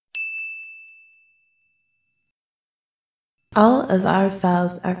All of our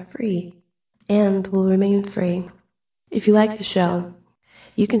files are free and will remain free. If you like the show,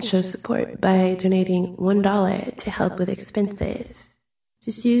 you can show support by donating $1 to help with expenses.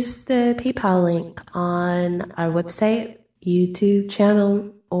 Just use the PayPal link on our website, YouTube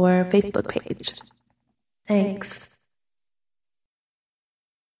channel, or Facebook page. Thanks.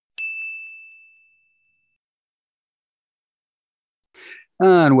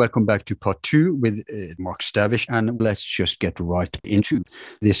 And welcome back to part 2 with Mark Stavish. And let's just get right into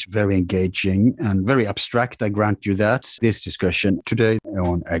this very engaging and very abstract, I grant you that, this discussion today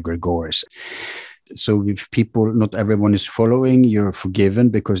on egregores. So if people, not everyone is following, you're forgiven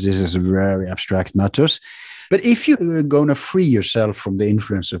because this is very abstract matters. But if you're going to free yourself from the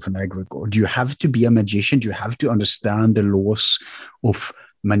influence of an egregore, do you have to be a magician? Do you have to understand the laws of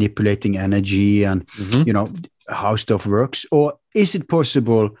manipulating energy and, how stuff works? Or is it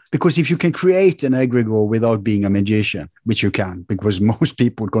possible? Because if you can create an egregore without being a magician, which you can, because most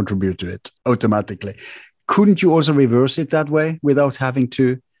people contribute to it automatically, couldn't you also reverse it that way without having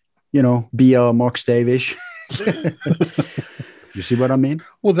to, be a Mark Stavish? You see what I mean?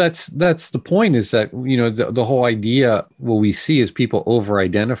 Well, that's the point, is that, the whole idea, what we see is people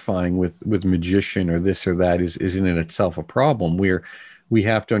over-identifying with magician or this or that is in itself a problem. We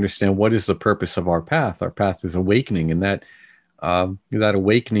have to understand what is the purpose of our path. Our path is awakening, and that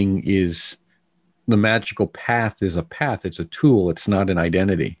awakening is the magical path is a path. It's a tool. It's not an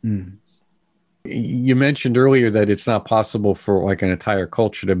identity. Mm. You mentioned earlier that it's not possible for like an entire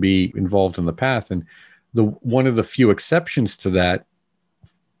culture to be involved in the path. And one of the few exceptions to that,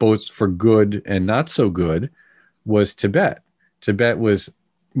 both for good and not so good, was Tibet. Tibet was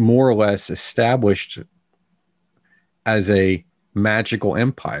more or less established as a magical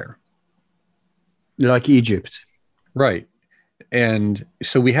empire. Like Egypt. Right. And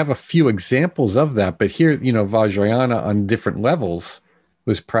so we have a few examples of that, but here, Vajrayana on different levels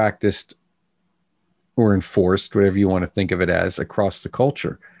was practiced or enforced, whatever you want to think of it as, across the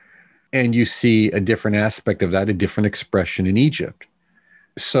culture. And you see a different aspect of that, a different expression in Egypt.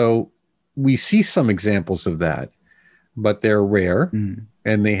 So we see some examples of that, but they're rare,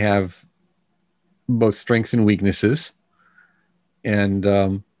 and they have both strengths and weaknesses.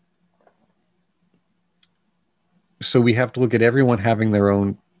 And so we have to look at everyone having their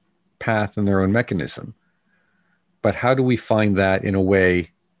own path and their own mechanism. But how do we find that in a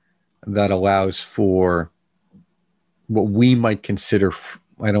way that allows for what we might consider,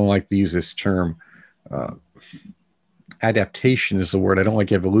 I don't like to use this term, adaptation is the word, I don't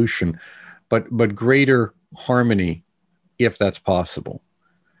like evolution, but greater harmony, if that's possible.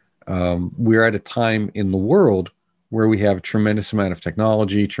 We're at a time in the world where we have a tremendous amount of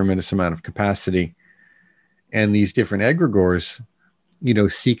technology, tremendous amount of capacity, and these different egregores,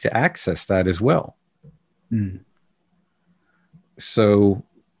 seek to access that as well. Mm. So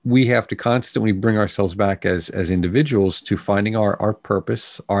we have to constantly bring ourselves back as individuals to finding our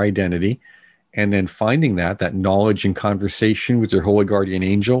purpose, our identity, and then finding that knowledge and conversation with your holy guardian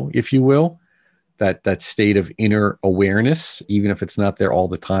angel, if you will, that state of inner awareness, even if it's not there all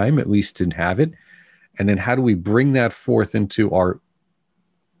the time, at least to have it. And then how do we bring that forth into our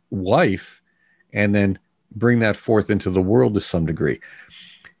life and then bring that forth into the world to some degree?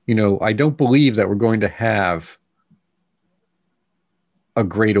 I don't believe that we're going to have a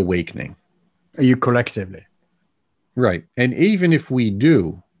great awakening. You collectively. Right. And even if we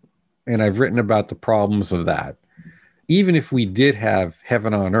do, and I've written about the problems of that, even if we did have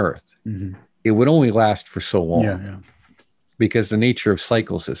heaven on earth, it would only last for so long. Yeah. Because the nature of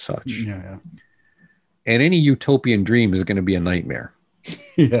cycles is such. Yeah. And any utopian dream is going to be a nightmare.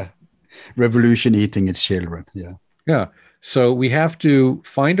 Yeah. Revolution eating its children. Yeah. Yeah. So we have to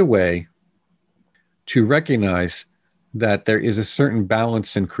find a way to recognize that there is a certain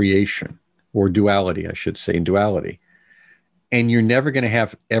balance in creation, or duality, I should say, in duality. And you're never going to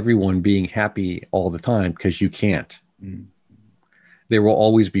have everyone being happy all the time, because you can't. There will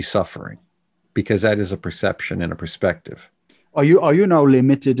always be suffering, because that is a perception and a perspective. Are you now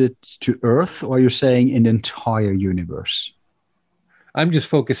limited to Earth, or are you saying in the entire universe? I'm just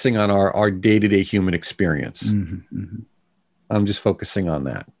focusing on our day-to-day human experience. I'm just focusing on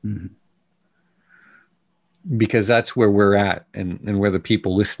that. Because that's where we're at, and where the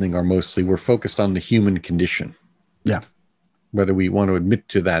people listening are mostly. We're focused on the human condition. Yeah. Whether we want to admit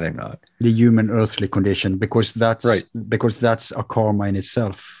to that or not. The human earthly condition, because that's right. Because that's a karma in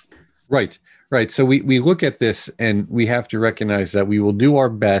itself. Right. So we look at this, and we have to recognize that we will do our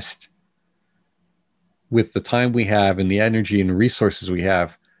best with the time we have and the energy and the resources we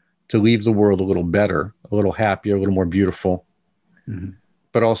have to leave the world a little better, a little happier, a little more beautiful.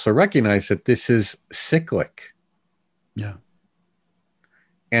 But also recognize that this is cyclic. Yeah.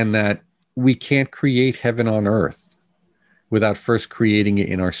 And that we can't create heaven on earth without first creating it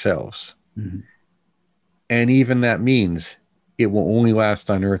in ourselves. Mm-hmm. And even that means it will only last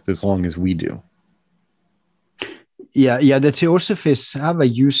on earth as long as we do. Yeah. The Theosophists have a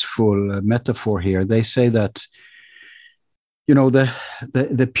useful metaphor here. They say that,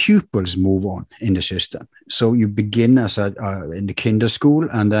 the pupils move on in the system. So you begin as in the kinder school,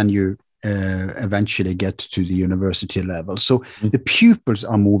 and then you eventually get to the university level. So the pupils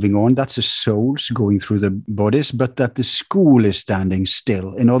are moving on. That's the souls going through the bodies, but that the school is standing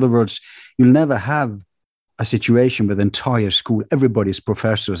still. In other words, you'll never have a situation with entire school, everybody's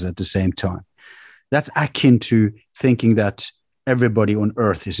professors at the same time. That's akin to thinking that everybody on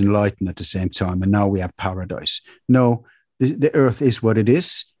earth is enlightened at the same time, and now we have paradise. No, the earth is what it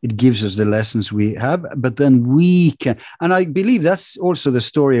is. It gives us the lessons we have, but then we can. And I believe that's also the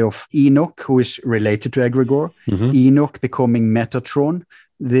story of Enoch, who is related to egregore. Mm-hmm. Enoch becoming Metatron,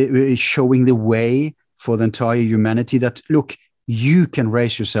 showing the way for the entire humanity that, look, you can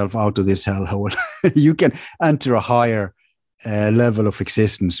raise yourself out of this hellhole. You can enter a higher level of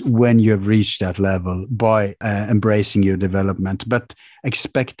existence when you have reached that level by embracing your development, but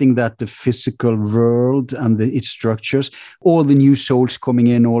expecting that the physical world and its structures, all the new souls coming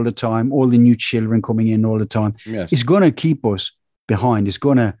in all the time, all the new children coming in all the time, Yes. is going to keep us behind. It's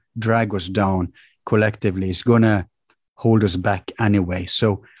going to drag us down collectively. It's going to hold us back anyway.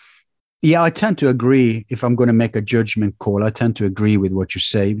 So, yeah, I tend to agree. If I'm going to make a judgment call, I tend to agree with what you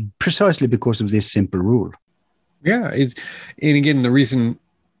say, precisely because of this simple rule. Yeah. And again, the reason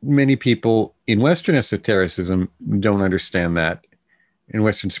many people in Western esotericism don't understand that, in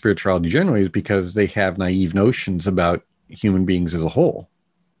Western spirituality generally, is because they have naive notions about human beings as a whole.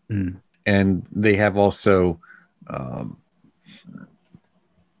 Mm. And they have also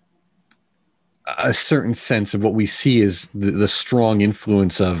a certain sense of what we see as the strong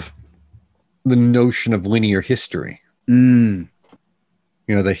influence of the notion of linear history. Mm.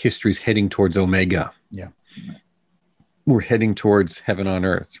 That history is heading towards Omega. Yeah. We're heading towards heaven on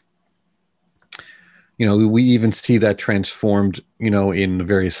earth. We even see that transformed, in the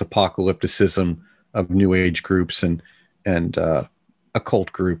various apocalypticism of New Age groups and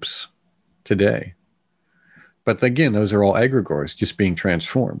occult groups today. But again, those are all egregores just being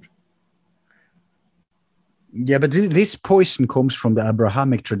transformed. Yeah, but this poison comes from the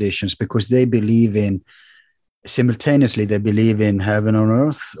Abrahamic traditions, because they believe in, simultaneously, they believe in heaven on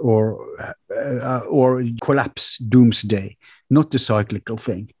earth or collapse, doomsday, not the cyclical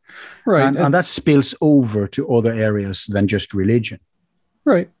thing. Right. And that spills over to other areas than just religion.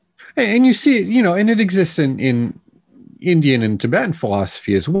 Right. And you see it, and it exists in Indian and Tibetan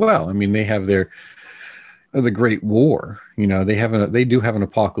philosophy as well. I mean, they have the Great War. They do have an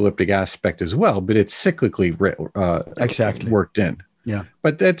apocalyptic aspect as well, but it's cyclically exactly worked in. Yeah,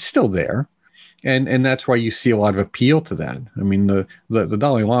 but that's still there, and that's why you see a lot of appeal to that. I mean, the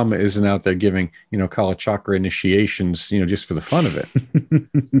Dalai Lama isn't out there giving Kala Chakra initiations just for the fun of it.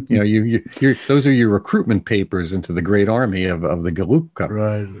 You're those are your recruitment papers into the great army of the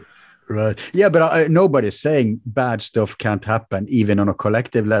Gelukpa. Right. Yeah, but nobody's saying bad stuff can't happen, even on a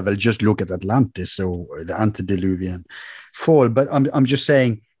collective level. Just look at Atlantis or the antediluvian fall. But I'm just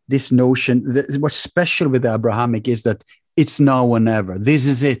saying this notion, what's special with the Abrahamic is that it's now or never. This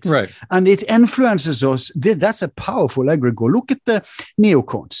is it. Right. And it influences us. That's a powerful egregore. Look at the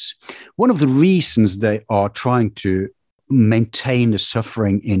neocons. One of the reasons they are trying to maintain the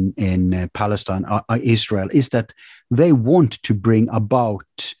suffering in Palestine, Israel, is that they want to bring about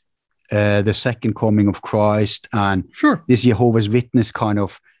the second coming of Christ and this Jehovah's Witness kind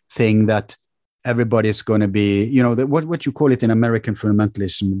of thing, that everybody's going to be, what you call it in American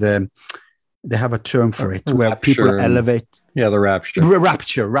fundamentalism, they have a term for it, where people elevate. Yeah, the rapture.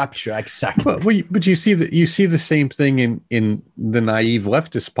 Rapture, exactly. But you see the same thing in the naive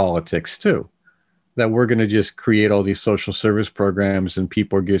leftist politics too, that we're going to just create all these social service programs and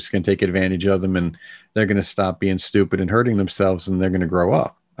people are just going to take advantage of them, and they're going to stop being stupid and hurting themselves, and they're going to grow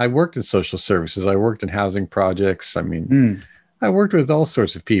up. I worked in social services. I worked in housing projects. I mean, I worked with all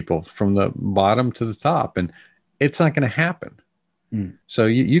sorts of people from the bottom to the top, and it's not going to happen. So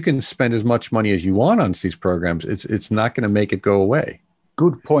you can spend as much money as you want on these programs. It's not going to make it go away.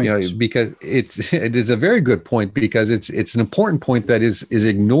 Good point. Because it is a very good point, because it's an important point that is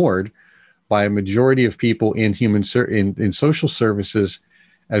ignored by a majority of people in in social services,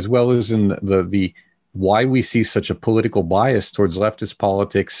 as well as in the why we see such a political bias towards leftist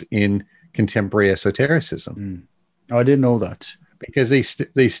politics in contemporary esotericism. I didn't know that. Because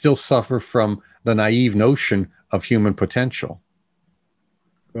they still suffer from the naive notion of human potential.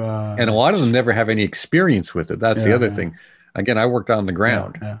 And a lot of them never have any experience with it. That's the other thing. Again, I worked on the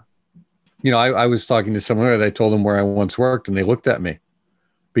ground. I was talking to someone and I told them where I once worked, and they looked at me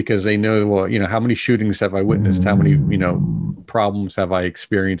because they know, well, how many shootings have I witnessed? How many, problems have I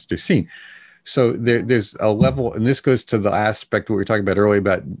experienced or seen? So there's a level, and this goes to the aspect what we were talking about earlier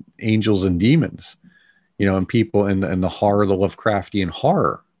about angels and demons, and people and the horror, the Lovecraftian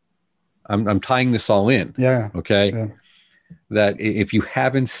horror. I'm tying this all in. Yeah. Okay. Yeah. That if you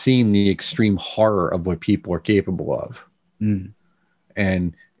haven't seen the extreme horror of what people are capable of,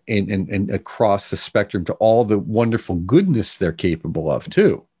 and across the spectrum to all the wonderful goodness they're capable of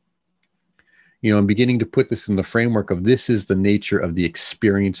too, I'm beginning to put this in the framework of this is the nature of the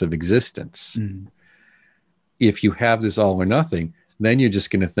experience of existence. If you have this all or nothing, then you're just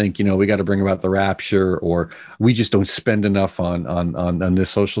going to think, we got to bring about the rapture, or we just don't spend enough on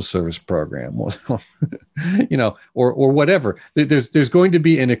this social service program, or whatever. There's going to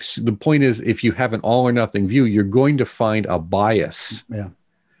be the point is, if you have an all or nothing view, you're going to find a bias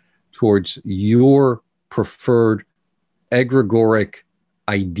towards your preferred egregoric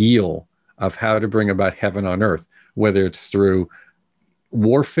ideal of how to bring about heaven on earth, whether it's through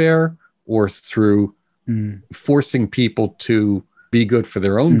warfare or through forcing people to be good for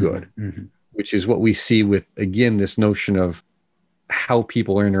their own good, which is what we see with, again, this notion of how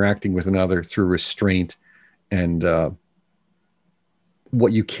people are interacting with another through restraint and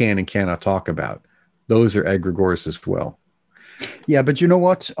what you can and cannot talk about. Those are egregores as well. Yeah, but you know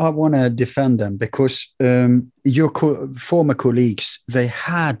what? I want to defend them because your former colleagues, they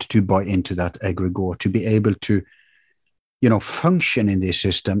had to buy into that egregore to be able to, function in this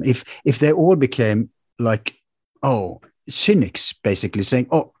system. If they all became like, cynics, basically saying,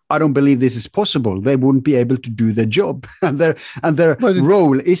 I don't believe this is possible, they wouldn't be able to do their job. and their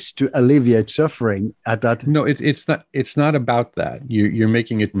role is to alleviate suffering at that. No, it's not about that. You're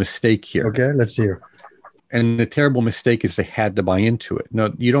making a mistake here. Okay, let's hear. And the terrible mistake is they had to buy into it.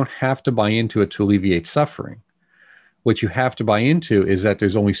 No, you don't have to buy into it to alleviate suffering. What you have to buy into is that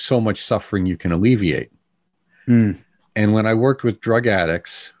there's only so much suffering you can alleviate. And when I worked with drug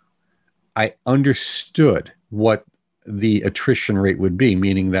addicts, I understood what the attrition rate would be,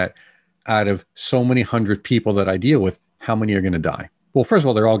 meaning that out of so many hundred people that I deal with, how many are going to die? Well, first of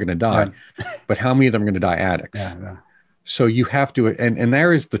all, they're all going to die, but how many of them are going to die addicts? So you have to, and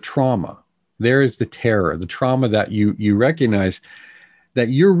there is the trauma. There is the terror, the trauma that you recognize that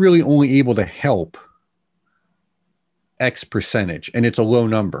you're really only able to help X percentage, and it's a low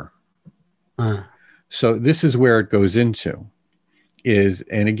number. So this is where it goes into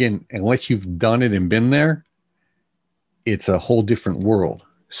and again, unless you've done it and been there, it's a whole different world.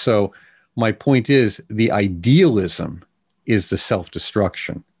 So my point is the idealism is the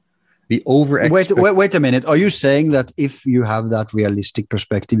self-destruction. The wait a minute. Are you saying that if you have that realistic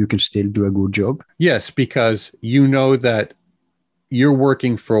perspective, you can still do a good job? Yes, because you know that you're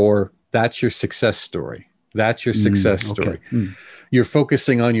working for, that's your success story. That's your success story. You're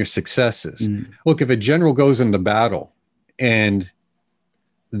focusing on your successes. Look, if a general goes into battle and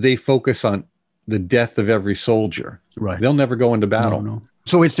they focus on the death of every soldier, they'll never go into battle. No.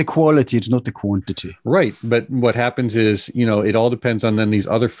 So it's the quality, it's not the quantity. Right. But what happens is, it all depends on then these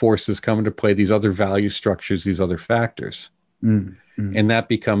other forces come into play, these other value structures, these other factors. And that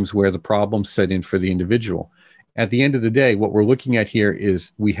becomes where the problems set in for the individual. At the end of the day, what we're looking at here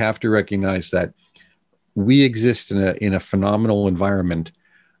is we have to recognize that we exist in a phenomenal environment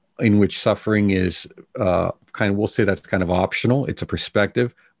in which suffering is we'll say that's kind of optional. It's a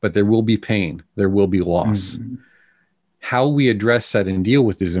perspective, but there will be pain. There will be loss. How we address that and deal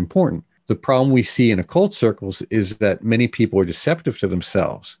with it is important. The problem we see in occult circles is that many people are deceptive to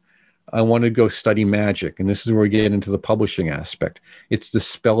themselves. I want to go study magic. And this is where we get into the publishing aspect. It's the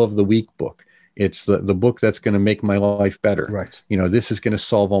spell of the week book. It's the book that's going to make my life better. Right. This is going to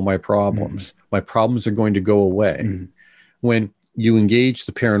solve all my problems. My problems are going to go away. When you engage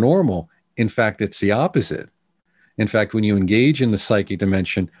the paranormal, in fact, it's the opposite. In fact, when you engage in the psychic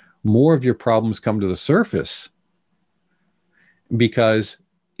dimension, more of your problems come to the surface because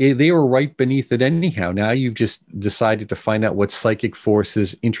they were right beneath it anyhow. Now you've just decided to find out what psychic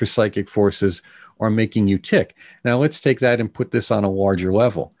forces, intrapsychic forces are making you tick. Now let's take that and put this on a larger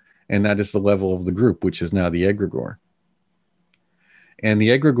level. And that is the level of the group, which is now the egregore. And the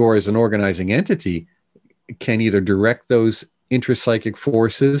egregore as an organizing entity can either direct those intrapsychic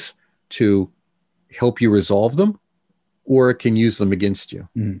forces to help you resolve them, or it can use them against you.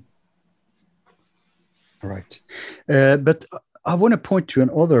 Right. But I want to point to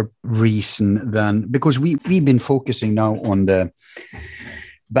another reason then, because we've been focusing now on the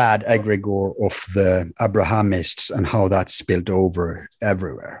bad egregore of the Abrahamists and how that spilled over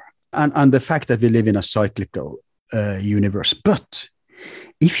everywhere. And the fact that we live in a cyclical universe. But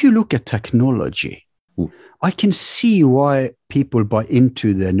if you look at technology, I can see why people buy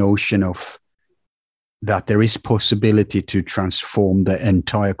into the notion of that there is possibility to transform the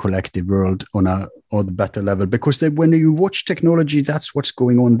entire collective world on a better level. Because when you watch technology, that's what's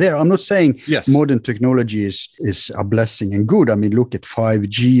going on there. I'm not saying yes, modern technology is a blessing and good. I mean, look at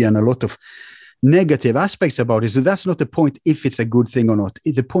 5G and a lot of negative aspects about it. So that's not the point if it's a good thing or not.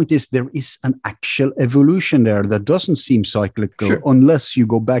 The point is there is an actual evolution there that doesn't seem cyclical, sure, unless you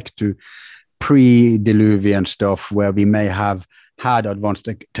go back to pre-Diluvian stuff where we may have had advanced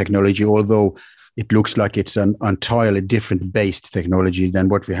technology, although it looks like it's an entirely different based technology than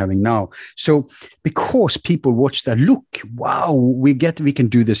what we're having now. So because people watch that, look, wow, we can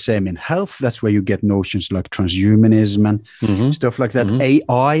do the same in health. That's where you get notions like transhumanism and stuff like that.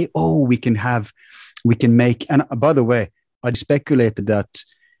 AI, we can make, and by the way, I speculated that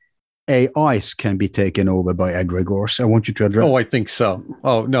AIs can be taken over by egregores. I want you to address. Oh, I think so.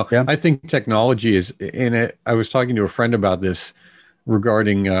 Oh, no. Yeah. I think technology is in it. I was talking to a friend about this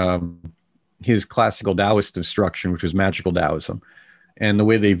regarding his classical Taoist instruction, which was magical Taoism, and the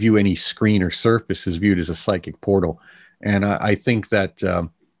way they view any screen or surface is viewed as a psychic portal. And I think that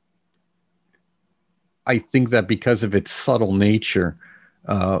because of its subtle nature,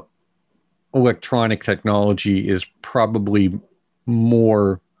 electronic technology is probably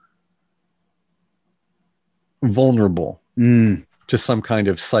more vulnerable to some kind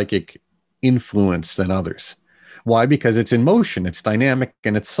of psychic influence than others. Why? Because it's in motion, it's dynamic,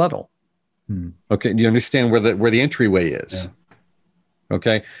 and it's subtle. Okay, do you understand where the entryway is? Yeah.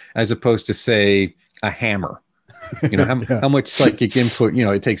 Okay, as opposed to, say, a hammer. You know, how much psychic input, you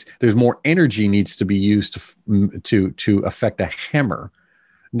know, it takes. There's more energy needs to be used to affect a hammer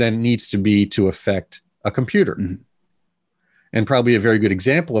than needs to be to affect a computer. And probably a very good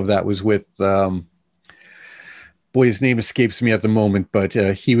example of that was with boy, his name escapes me at the moment, but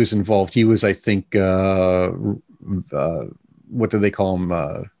he was involved. He was, I think, what do they call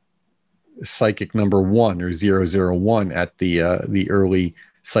him? Psychic number 1 or 001 at the early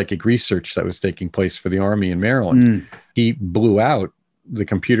psychic research that was taking place for the Army in Maryland. He blew out the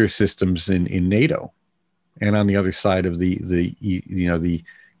computer systems in NATO, and on the other side of the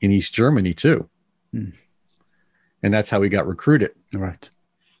in East Germany too. And that's how he got recruited. Right.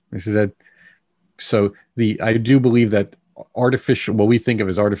 This is that. So I do believe that what we think of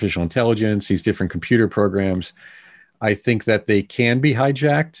as artificial intelligence, these different computer programs, I think that they can be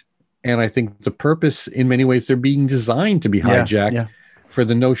hijacked. And I think the purpose, in many ways, they're being designed to be hijacked for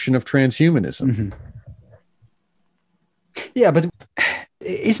the notion of transhumanism. Yeah, but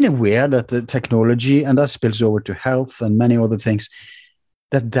isn't it weird that the technology, and that spills over to health and many other things,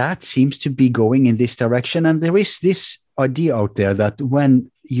 that seems to be going in this direction? And there is this idea out there that when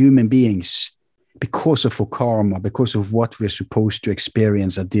human beings, because of our karma, because of what we're supposed to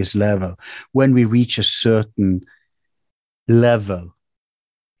experience at this level, when we reach a certain level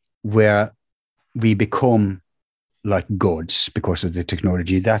where we become like gods because of the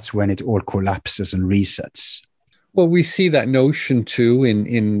technology, that's when it all collapses and resets. Well, we see that notion too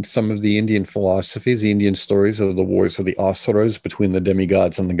in some of the Indian philosophies, the Indian stories of the wars of the asuras between the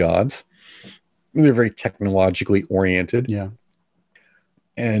demigods and the gods. They're very technologically oriented. Yeah.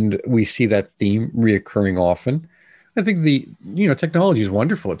 And we see that theme reoccurring often. I think technology is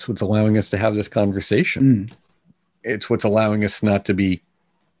wonderful. It's what's allowing us to have this conversation. It's what's allowing us not to be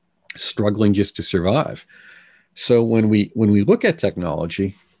struggling just to survive. So when we look at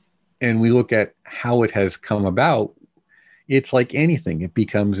technology and we look at how it has come about, it's like anything. It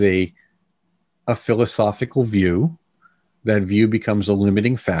becomes a philosophical view. That view becomes a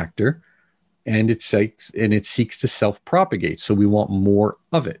limiting factor, and it seeks to self-propagate. So we want more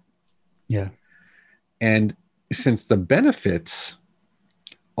of it. Yeah. And since the benefits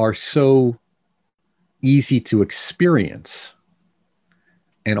are so easy to experience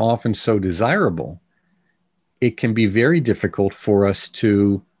and often so desirable, it can be very difficult for us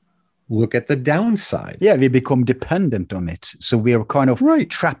to look at the downside. Yeah, we become dependent on it. So we are kind of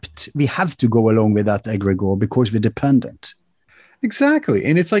trapped. We have to go along with that egregore because we're dependent. Exactly.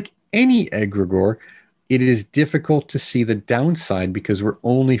 And it's like any egregore, it is difficult to see the downside because we're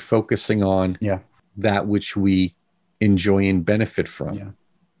only focusing on that which we enjoy and benefit from. Yeah.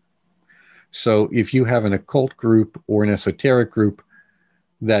 So if you have an occult group or an esoteric group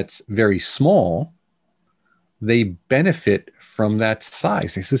that's very small, they benefit from that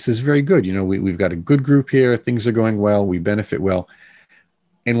size. This is very good. You know, we've got a good group here. Things are going well. We benefit well.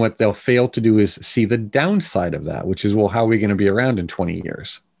 And what they'll fail to do is see the downside of that, which is, well, how are we going to be around in 20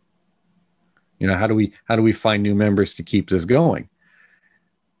 years? How do we find new members to keep this going?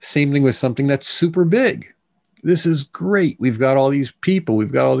 Same thing with something that's super big. This is great. We've got all these people.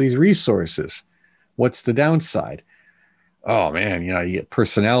 We've got all these resources. What's the downside? Oh man, you get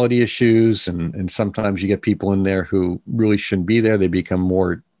personality issues, and sometimes you get people in there who really shouldn't be there. They become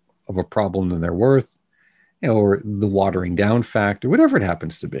more of a problem than they're worth, or the watering down factor, whatever it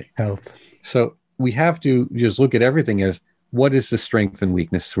happens to be. Health. So we have to just look at everything as, what is the strength and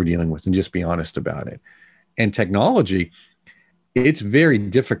weakness we're dealing with, and just be honest about it. And technology, it's very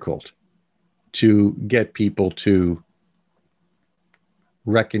difficult to get people to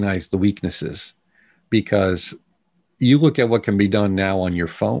recognize the weaknesses, because you look at what can be done now on your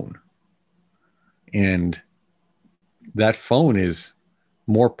phone, and that phone is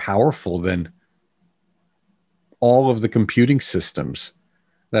more powerful than all of the computing systems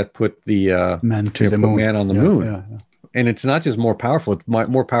that put the man on the moon. Yeah. And it's not just more powerful, it's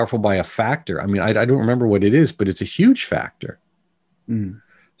more powerful by a factor. I mean, I don't remember what it is, but it's a huge factor.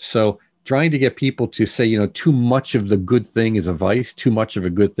 So trying to get people to say, too much of the good thing is a vice, too much of a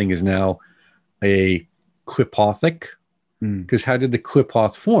good thing is now a Klipothic. Because how did the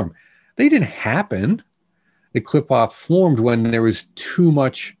Klipoth form? They didn't happen. The Klipoth formed when there was too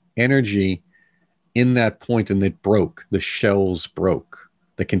much energy in that point, and it broke. The shells broke.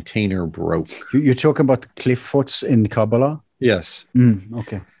 The container broke. You talk about Klipoths in Kabbalah? Yes.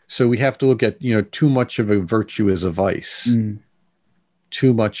 Okay. So we have to look at, too much of a virtue is a vice.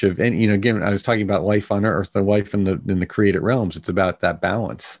 Too much of, and again, I was talking about life on Earth, the life in the created realms. It's about that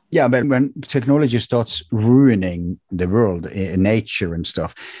balance. Yeah, but when technology starts ruining the world, nature and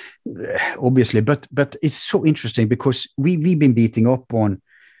stuff, obviously, but it's so interesting, because we've been beating up on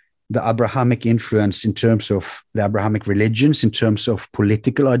the Abrahamic influence in terms of the Abrahamic religions, in terms of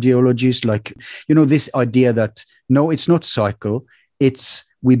political ideologies, like, this idea that, no, it's not cycle, it's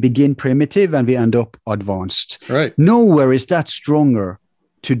we begin primitive and we end up advanced. Right. Nowhere is that stronger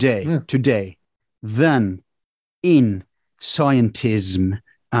today than in scientism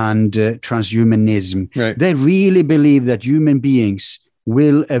and transhumanism. Right. They really believe that human beings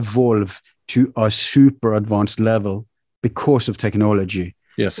will evolve to a super advanced level because of technology.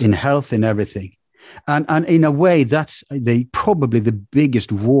 Yes. In health and everything. And in a way, that's probably the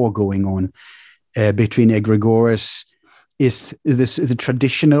biggest war going on between egregores, is the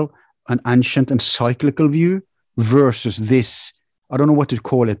traditional and ancient and cyclical view versus this, I don't know what to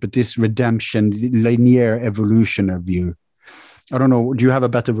call it, but this redemption, linear evolutionary view. I don't know. Do you have a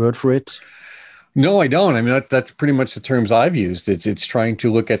better word for it? No, I don't. I mean, that's pretty much the terms I've used. It's trying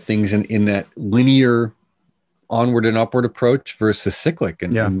to look at things in that linear onward and upward approach versus cyclic,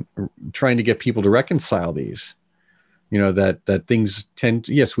 and trying to get people to reconcile these. That things tend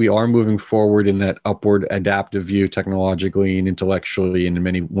to, yes, we are moving forward in that upward adaptive view technologically and intellectually and in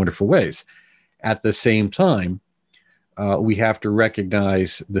many wonderful ways. At the same time, we have to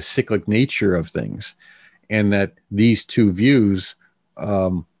recognize the cyclic nature of things, and that these two views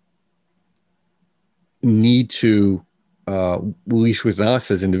need to, at least with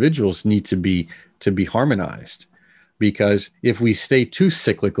us as individuals, need to be harmonized. Because if we stay too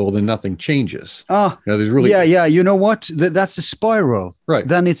cyclical, then nothing changes. There's really, yeah. You know what? That's a spiral. Right.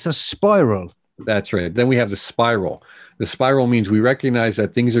 Then it's a spiral. That's right. Then we have the spiral. The spiral means we recognize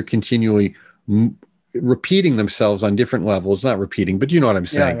that things are continually repeating themselves on different levels. Not repeating, but you know what I'm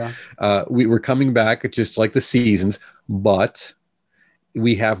saying. Yeah. We're coming back just like the seasons, but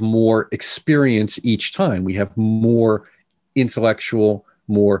we have more experience each time. We have more intellectual,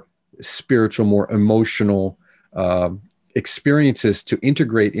 more spiritual, more emotional experiences to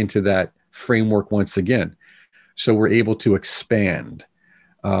integrate into that framework once again. So we're able to expand.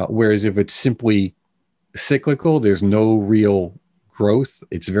 Whereas if it's simply cyclical, there's no real growth.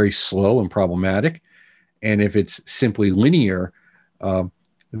 It's very slow and problematic. And if it's simply linear,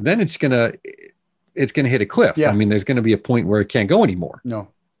 then it's gonna hit a cliff. Yeah. I mean, there's gonna be a point where it can't go anymore. No,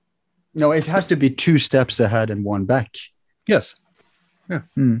 it has to be 2 steps ahead and 1 back. Yes. Yeah.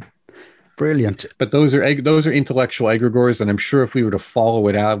 Brilliant. But those are intellectual egregores, and I'm sure if we were to follow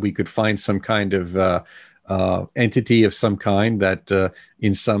it out, we could find some kind of entity of some kind that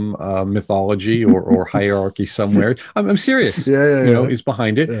in some mythology or hierarchy somewhere. I'm serious. Yeah. Is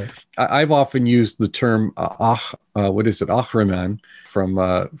behind it. Yeah. I've often used the term Ahriman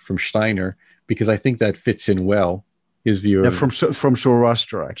from Steiner, because I think that fits in well. His view of from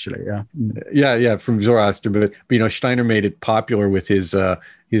Zoroaster, actually, yeah, from Zoroaster, but Steiner made it popular with his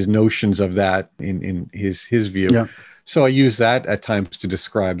notions of that in his view. Yeah. So I use that at times to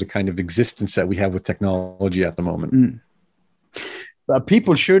describe the kind of existence that we have with technology at the moment.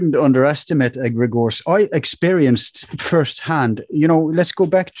 People shouldn't underestimate egregores. I experienced firsthand. Let's go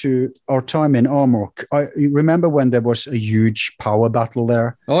back to our time in Amok. I remember when there was a huge power battle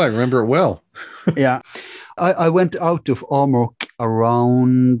there. Oh, I remember it well. Yeah. I went out of Amok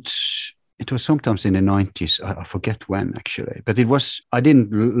around, it was sometimes in the 90s. I forget when, actually. But I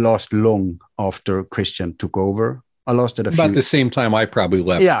didn't last long after Christian took over. I lasted about the same time I probably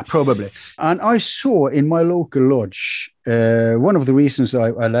left. Yeah, probably. And I saw in my local lodge, one of the reasons I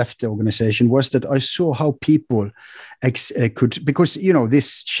left the organization was that I saw how people could, because,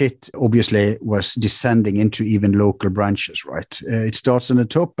 this shit obviously was descending into even local branches, right? It starts on the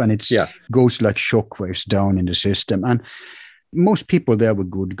top and it goes like shockwaves down in the system. And most people there were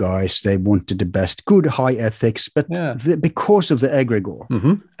good guys. They wanted the best, good high ethics, but because of the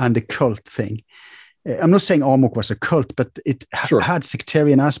egregore and the cult thing, I'm not saying Amok was a cult, but it had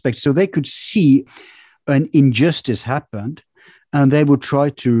sectarian aspects. So they could see an injustice happened and they would try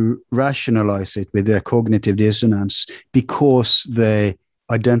to rationalize it with their cognitive dissonance because they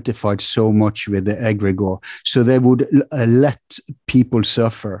identified so much with the egregore. So they would let people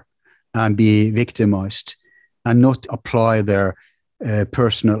suffer and be victimized and not apply their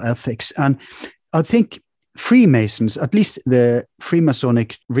personal ethics. And I think Freemasons, at least the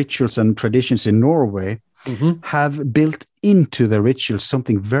Freemasonic rituals and traditions in Norway, have built into the rituals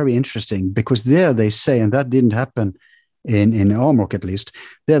something very interesting, because there they say, and that didn't happen in Amok at least,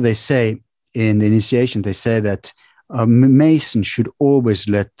 there they say in the initiation, they say that a Mason should always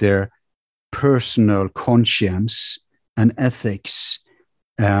let their personal conscience and ethics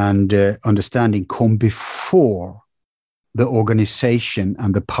and understanding come before the organization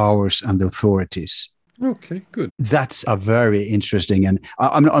and the powers and the authorities. Okay, good. That's a very interesting, and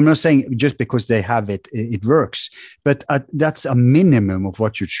I'm not saying just because they have it works, but that's a minimum of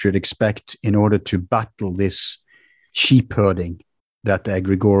what you should expect in order to battle this sheep herding that the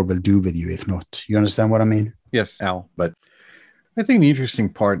egregore will do with you if not. You understand what I mean? Yes, Al. But I think the interesting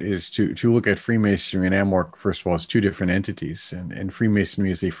part is to look at Freemasonry and Amok, first of all, as two different entities. And Freemasonry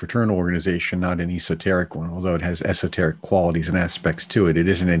is a fraternal organization, not an esoteric one, although it has esoteric qualities and aspects to it. It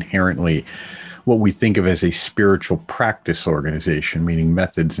isn't inherently what we think of as a spiritual practice organization, meaning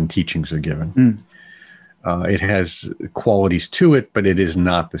methods and teachings are given. It has qualities to it, but it is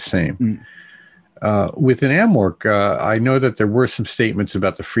not the same. Within Amok, I know that there were some statements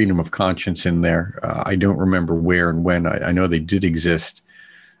about the freedom of conscience in there. I don't remember where and when. I know they did exist.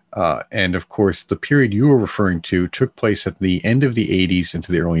 And of course, the period you were referring to took place at the end of the 80s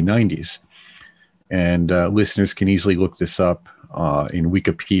into the early 90s. And listeners can easily look this up. In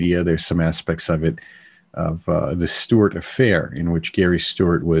Wikipedia, there's some aspects of it, of the Stuart affair, in which Gary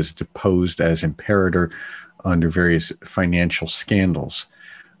Stuart was deposed as imperator under various financial scandals.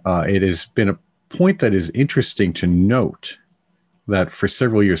 It has been a point that is interesting to note that for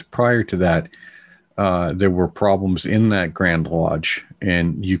several years prior to that, there were problems in that Grand Lodge,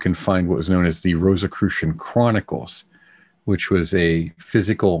 and you can find what was known as the Rosicrucian Chronicles, which was a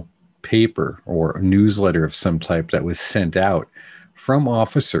physical paper or a newsletter of some type that was sent out from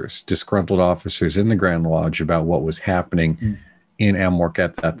officers, disgruntled officers in the Grand Lodge, about what was happening in Amok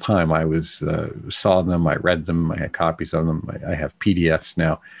at that time. I saw them, I read them, I had copies of them, I have PDFs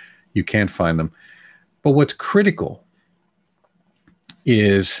now. You can't find them. But what's critical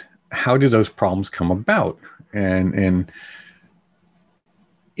is, how do those problems come about? And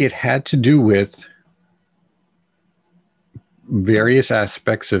it had to do with various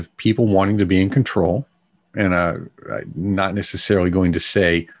aspects of people wanting to be in control. And I'm not necessarily going to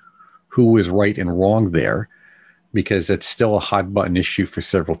say who was right and wrong there, because it's still a hot button issue for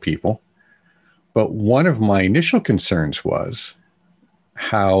several people. But one of my initial concerns was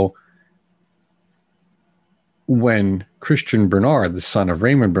how, when Christian Bernard, the son of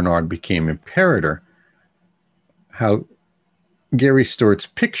Raymond Bernard, became imperator, how Gary Stuart's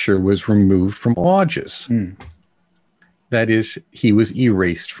picture was removed from lodges. That is, he was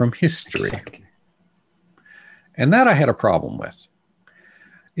erased from history. Exactly. And that I had a problem with.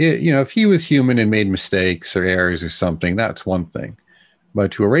 If he was human and made mistakes or errors or something, that's one thing.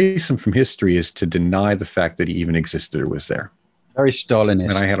 But to erase him from history is to deny the fact that he even existed or was there. Very Stalinist.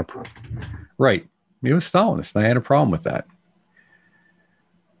 And I had right. He was Stalinist, and I had a problem with that.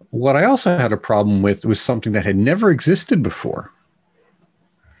 What I also had a problem with was something that had never existed before.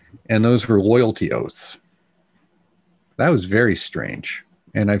 And those were loyalty oaths. That was very strange.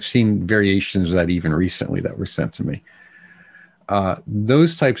 And I've seen variations of that even recently that were sent to me.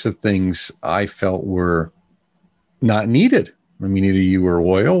 Those types of things I felt were not needed. I mean, either you were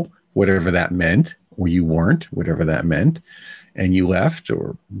loyal, whatever that meant, or you weren't, whatever that meant, and you left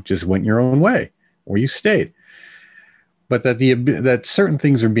or just went your own way, or you stayed. but that certain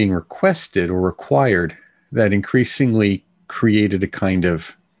things are being requested or required that increasingly created a kind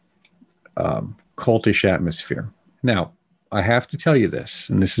of cultish atmosphere. Now, I have to tell you this,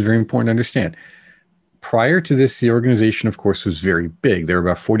 and this is very important to understand. Prior to this, the organization, of course, was very big. There were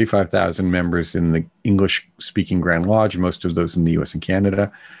about 45,000 members in the English-speaking Grand Lodge, most of those in the U.S. and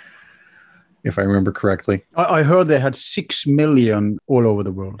Canada, if I remember correctly. I heard they had 6 million all over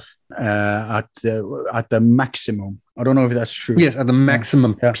the world at the maximum. I don't know if that's true. Yes, at the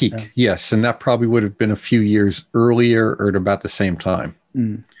maximum peak, yes. And that probably would have been a few years earlier or at about the same time.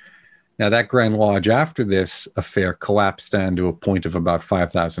 Mm. Now, that Grand Lodge after this affair collapsed down to a point of about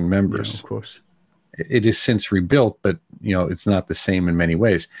 5,000 members. Yeah, of course. It is since rebuilt, but it's not the same in many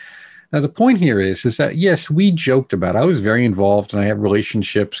ways. Now, the point here is that, yes, we joked about it. I was very involved, and I have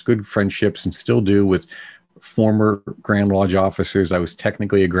relationships, good friendships, and still do with former Grand Lodge officers. I was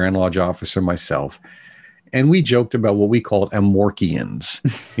technically a Grand Lodge officer myself. And we joked about what we called Amorkians.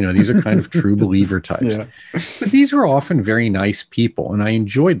 These are kind of true believer types. Yeah. But these were often very nice people, and I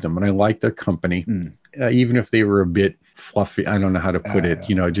enjoyed them, and I liked their company, even if they were a bit fluffy. I don't know how to put it,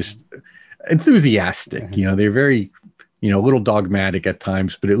 just enthusiastic. They're very, a little dogmatic at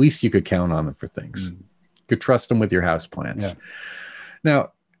times, but at least you could count on them for things. You could trust them with your house plans. Yeah.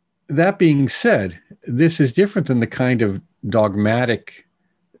 Now, that being said, this is different than the kind of dogmatic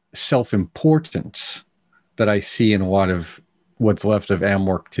self-importance that I see in a lot of what's left of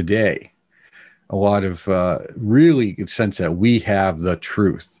AMORC today. A lot of really sense that we have the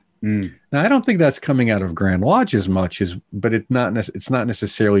truth. Now, I don't think that's coming out of Grand Lodge as much but it's not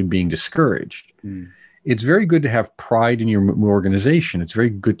necessarily being discouraged. It's very good to have pride in your organization. It's very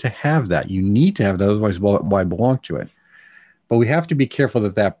good to have that. You need to have that, otherwise why belong to it? But we have to be careful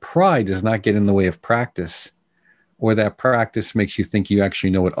that pride does not get in the way of practice, or that practice makes you think you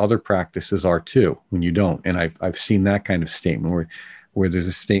actually know what other practices are too, when you don't. And I've seen that kind of statement where there's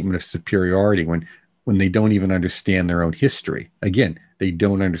a statement of superiority when they don't even understand their own history. Again, they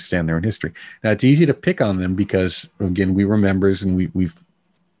don't understand their own history. Now, it's easy to pick on them because, again, we were members and we've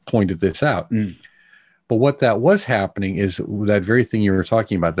pointed this out. But what that was happening is that very thing you were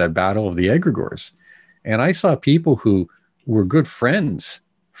talking about, that battle of the egregores. And I saw people who were good friends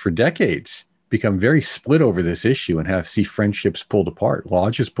for decades become very split over this issue and see friendships pulled apart,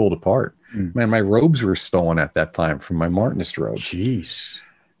 lodges pulled apart. Man, my robes were stolen at that time from my Martinist robes. Jeez.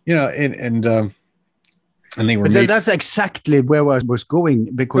 And they were that's exactly where I was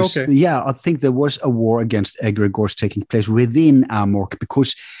going, because I think there was a war against egregores taking place within AMORC,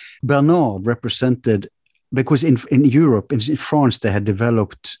 because Bernard represented, because in Europe, in France, they had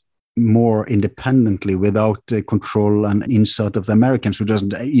developed more independently without the control and insight of the Americans who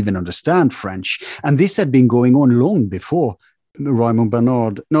doesn't even understand French. And this had been going on long before Raymond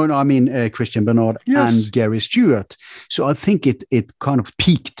Bernard, Christian Bernard and Gary Stewart. So I think it kind of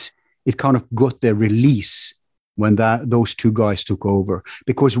peaked. It kind of got their release when those two guys took over.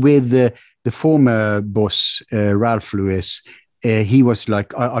 Because with the former boss, Ralph Lewis, he was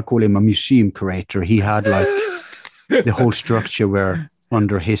like, I call him a museum curator. He had like the whole structure where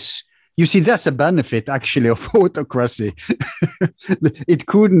under his, you see, that's a benefit actually of autocracy. It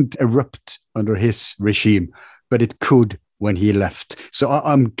couldn't erupt under his regime, but it could when he left. So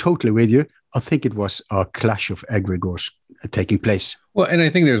I'm totally with you. I think it was a clash of egregores taking place. Well, and I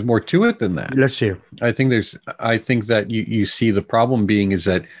think there's more to it than that. Let's hear. I think that you see the problem being is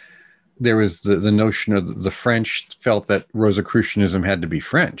that there was the notion of the French felt that Rosicrucianism had to be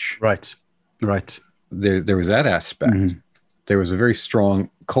French. Right. There was that aspect. Mm-hmm. There was a very strong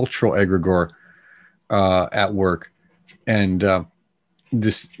cultural egregore at work. And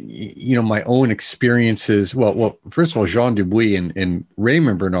this, my own experiences, well, first of all, Jean Dubuis and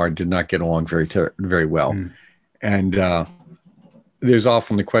Raymond Bernard did not get along very well. Mm. And there's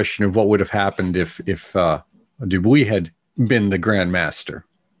often the question of what would have happened if Dubuis had been the Grand Master.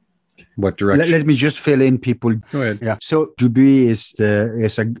 What direction? Let me just fill in, people. Go ahead. Yeah. So Dubuis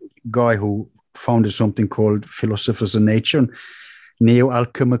is a guy who founded something called Philosophers of Nature,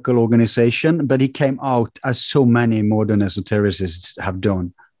 neo-alchemical organization, but he came out, as so many modern esotericists have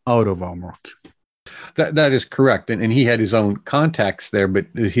done, out of AMORC. That is correct, and he had his own contacts there, but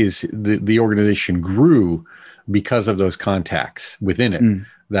the organization grew because of those contacts within it.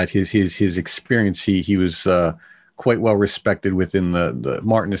 That his experience, he was quite well respected within the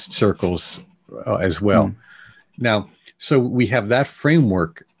Martinist circles as well. Now, so we have that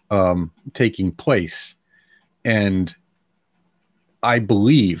framework taking place, and I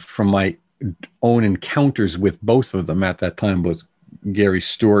believe from my own encounters with both of them at that time, both Gary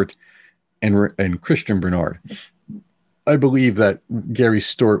Stewart and Christian Bernard, I believe that Gary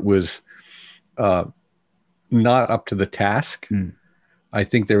Stewart was not up to the task. Mm. I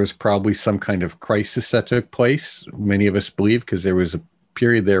think there was probably some kind of crisis that took place. Many of us believe, because there was a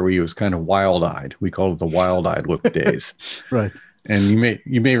period there where he was kind of wild-eyed. We call it the wild-eyed look days. Right. And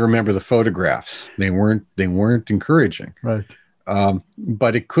you may remember the photographs. They weren't encouraging. Right.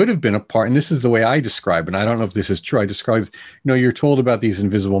 But it could have been a part, and this is the way I describe it. And I don't know if this is true. I describe, you're told about these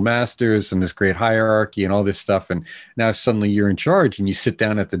invisible masters and this great hierarchy and all this stuff. And now suddenly you're in charge and you sit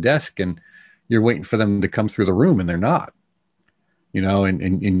down at the desk and you're waiting for them to come through the room and they're not,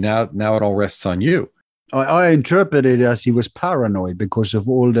 and now it all rests on you. I interpreted it as he was paranoid because of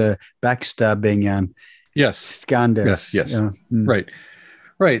all the backstabbing and scandals. Yes. Right.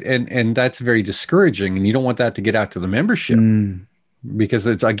 Right. And that's very discouraging. And you don't want that to get out to the membership because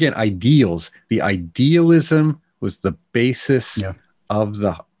it's, again, ideals. The idealism was the basis of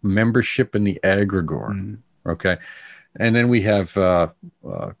the membership in the egregore. Okay. And then we have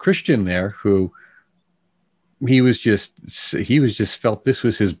Christian there who he was just felt this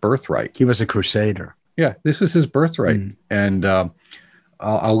was his birthright. He was a crusader. Yeah, this was his birthright. And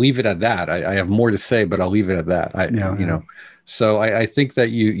I'll leave it at that. I have more to say, but I'll leave it at that. So I think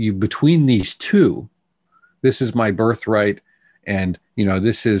that you between these two, this is my birthright, and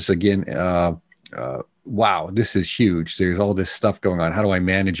this is again, wow, this is huge. There's all this stuff going on. How do I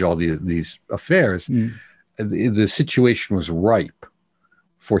manage all these affairs? The situation was ripe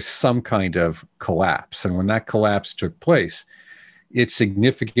for some kind of collapse, and when that collapse took place, it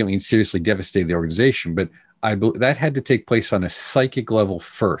significantly and seriously devastated the organization. But that had to take place on a psychic level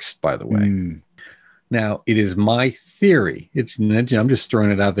first, by the way. Now, it is my theory. I'm just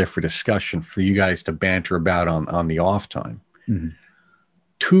throwing it out there for discussion for you guys to banter about on the off time.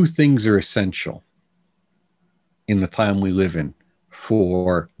 Two things are essential in the time we live in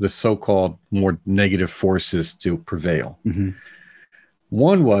for the so-called more negative forces to prevail.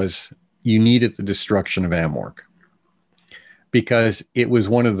 One was you needed the destruction of Amorc, because it was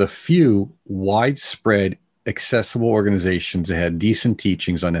one of the few widespread accessible organizations that had decent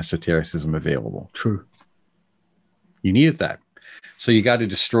teachings on esotericism available. True. You needed that. So you got to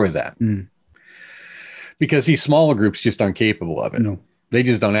destroy that. Because these smaller groups just aren't capable of it. No. They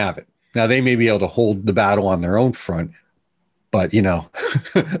just don't have it. Now, they may be able to hold the battle on their own front, but,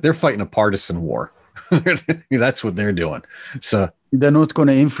 they're fighting a partisan war. That's what they're doing. So they're not going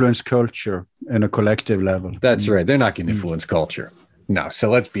to influence culture in a collective level. That's right. They're not going to influence culture. No.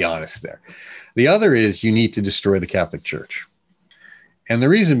 So let's be honest there. The other is you need to destroy the Catholic Church. And the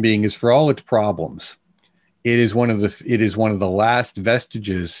reason being is, for all its problems, it is one of the last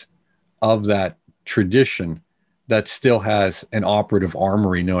vestiges of that tradition that still has an operative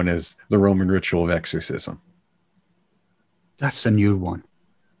armory known as the Roman ritual of exorcism. That's a new one.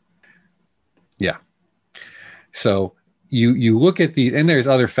 Yeah. So you look at and there's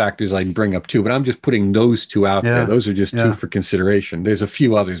other factors I can bring up too, but I'm just putting those two out there. Those are just two for consideration. There's a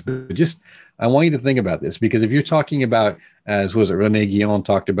few others, but I want you to think about this, because if you're talking about, as was it René Guillon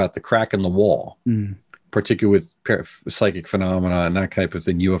talked about, the crack in the wall, particularly with psychic phenomena and that type of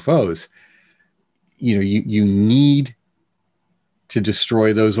thing, UFOs, you need to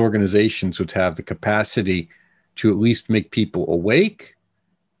destroy those organizations which have the capacity to at least make people awake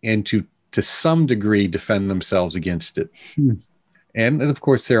and to some degree defend themselves against it. And of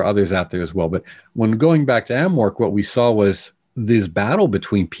course, there are others out there as well. But when going back to Amorc, what we saw was this battle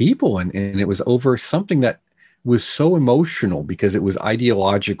between people, and it was over something that was so emotional because it was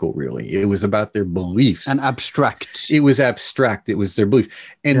ideological, really. It was about their beliefs. And abstract. It was abstract. It was their belief.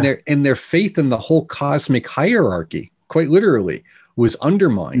 And their faith in the whole cosmic hierarchy, quite literally, was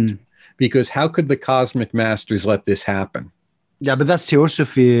undermined. Because how could the cosmic masters let this happen? Yeah, but that's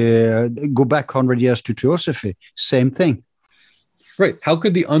Theosophy. Go back 100 years to Theosophy. Same thing. Right. How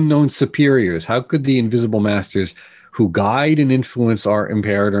could the unknown superiors, how could the invisible masters who guide and influence our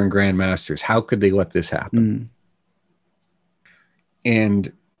imperator and grand masters, how could they let this happen?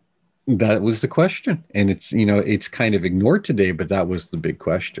 And that was the question. And it's kind of ignored today, but that was the big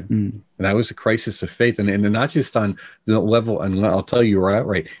question. And that was a crisis of faith. And not just on the level, and I'll tell you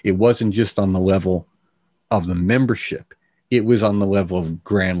right, it wasn't just on the level of the membership. It was on the level of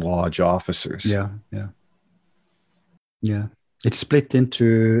Grand Lodge officers. Yeah. It's split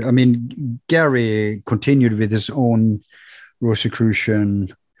into, Gary continued with his own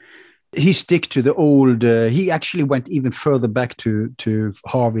Rosicrucian. He stick to the old, he actually went even further back to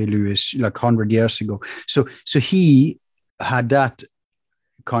Harvey Lewis, like 100 years ago. So he had that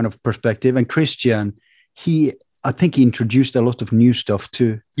kind of perspective. And Christian, I think he introduced a lot of new stuff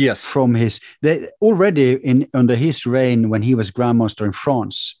too. Yes. From already under his reign, when he was Grand Master in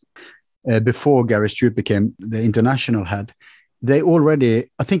France, before Gary Stewart became the international head, they already,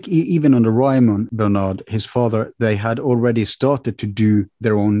 I think even under Raymond Bernard, his father, they had already started to do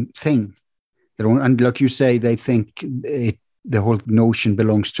their own thing. And like you say, they think the whole notion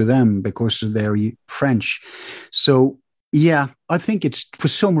belongs to them because they're French. So, yeah, I think it's for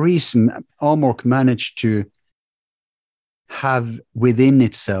some reason, Amorc managed to have within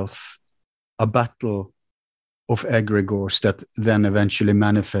itself a battle of egregores that then eventually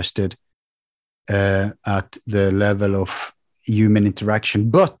manifested at the level of human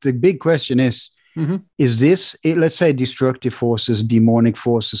interaction. But the big question is this, let's say, destructive forces, demonic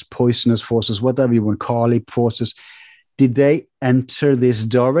forces, poisonous forces, whatever you want, Kali forces, did they enter this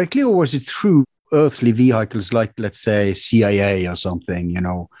directly, or was it through earthly vehicles like, let's say, CIA or something,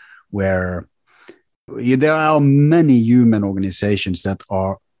 where there are many human organizations that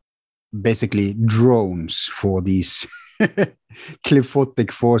are basically drones for these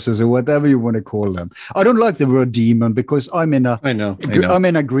cliphotic forces or whatever you want to call them. I don't like the word demon because I'm in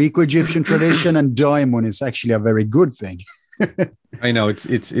a Greek-Egyptian tradition, and daimon is actually a very good thing. I know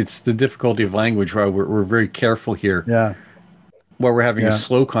it's the difficulty of language, where we're very careful here. Yeah. While we're having a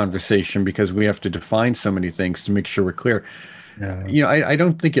slow conversation, because we have to define so many things to make sure we're clear. Yeah. I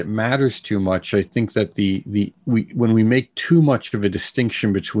don't think it matters too much. I think that when we make too much of a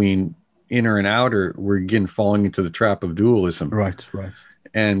distinction between inner and outer, we're again falling into the trap of dualism. Right.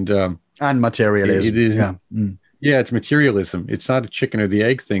 And materialism. It is. Yeah, it's materialism. It's not a chicken or the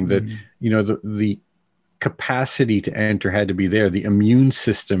egg thing. That the capacity to enter had to be there. The immune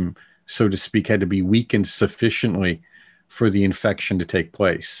system, so to speak, had to be weakened sufficiently for the infection to take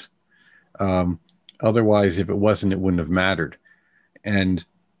place. Otherwise, if it wasn't, it wouldn't have mattered. And,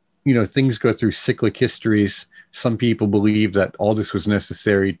 things go through cyclic histories. Some people believe that all this was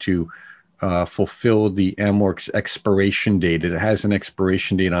necessary to fulfill the Amorc's expiration date. It has an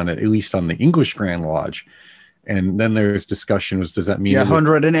expiration date on it, at least on the English Grand Lodge. And then there's discussion does that mean...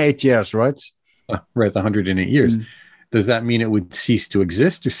 108 years, right? Right, 108 years. Does that mean it would cease to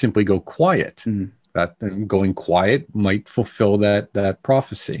exist or simply go quiet? That going quiet might fulfill that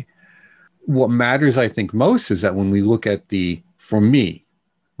prophecy. What matters, I think, most is that when we look at for me,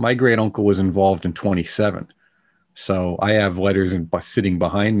 my great uncle was involved in 27. So I have letters sitting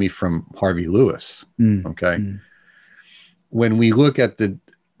behind me from Harvey Lewis. Okay. When we look at the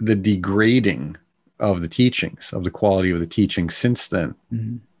degrading of the teachings, of the quality of the teachings since then,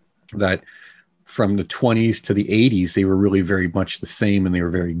 that from the 20s to the 80s, they were really very much the same, and they were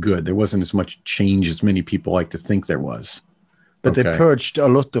very good. There wasn't as much change as many people like to think there was. But they purged a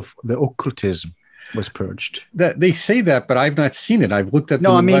lot of the occultism. Was purged. That they say that, but I've not seen it. I've looked at.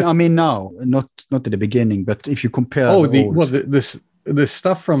 No, I mean now, not at the beginning, but if you compare. The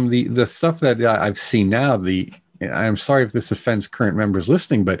stuff from the stuff that I've seen now. I'm sorry if this offends current members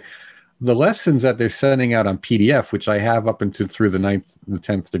listening, but the lessons that they're sending out on PDF, which I have up into through the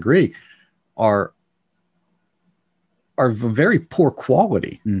 10th degree, are very poor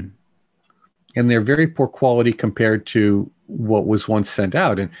quality, and they're very poor quality compared to what was once sent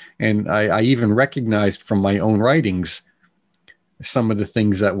out. And I even recognized from my own writings some of the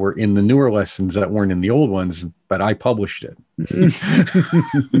things that were in the newer lessons that weren't in the old ones, but I published it.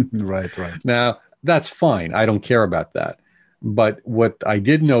 Right. Now, that's fine. I don't care about that. But what I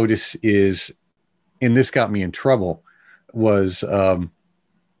did notice is, and this got me in trouble, was an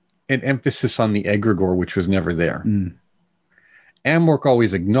emphasis on the egregore, which was never there. Amorc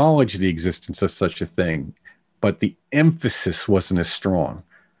always acknowledged the existence of such a thing, but the emphasis wasn't as strong.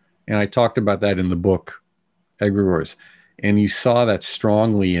 And I talked about that in the book, Egregores. And you saw that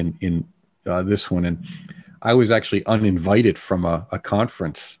strongly in this one. And I was actually uninvited from a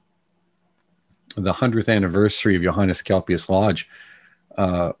conference, the 100th anniversary of Johannes Kelpius Lodge.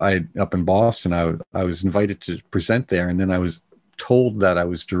 Up in Boston, I was invited to present there. And then I was told that I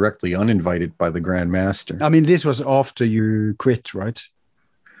was directly uninvited by the Grand Master. I mean, this was after you quit, right?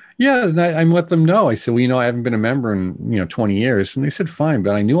 Yeah, and I let them know. I said, well, I haven't been a member in 20 years. And they said, fine,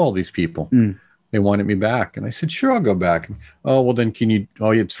 but I knew all these people. They wanted me back. And I said, sure, I'll go back. Oh, well, then can you,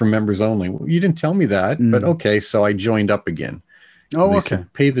 it's for members only. Well, you didn't tell me that, but okay. So I joined up again. Oh, okay.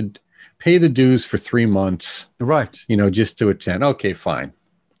 Said, pay the dues for 3 months. Right. Just to attend. Okay, fine.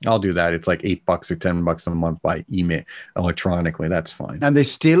 I'll do that. It's like $8 or $10 a month by email, electronically. That's fine. And they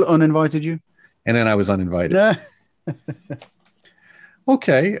still uninvited you? And then I was uninvited. Yeah.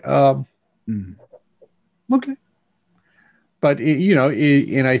 Okay. Okay. But,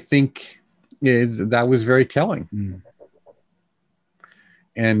 and I think that was very telling.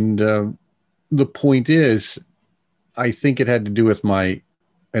 And the point is, I think it had to do with an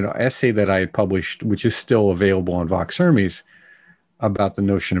essay that I had published, which is still available on Vox Hermes, about the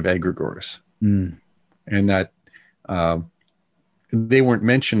notion of egregores. And that they weren't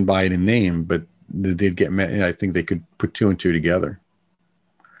mentioned by it in name, but they did get, I think they could put two and two together.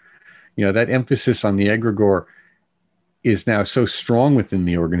 You know, that emphasis on the egregore is now so strong within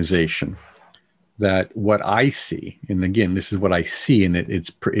the organization that what I see, and again, this is what I see, and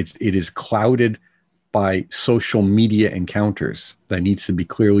it is clouded by social media encounters that needs to be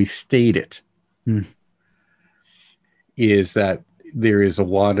clearly stated, is that there is a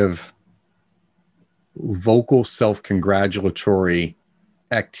lot of vocal self-congratulatory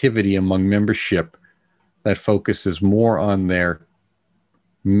activity among membership that focuses more on their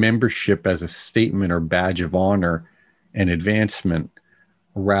membership as a statement or badge of honor and advancement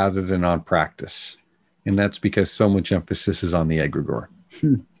rather than on practice. And that's because so much emphasis is on the egregore.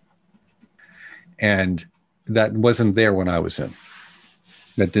 And that wasn't there when I was in.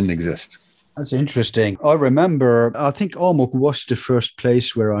 That didn't exist. That's interesting. I remember, I think Amok was the first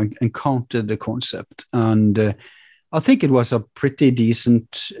place where I encountered the concept. And I think it was a pretty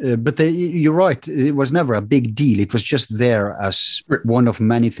decent, but you're right, it was never a big deal. It was just there as one of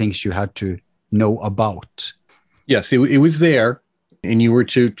many things you had to know about. Yes, it was there, and you were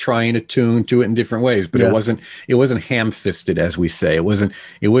to try and attune to it in different ways, but it wasn't ham-fisted, as we say. It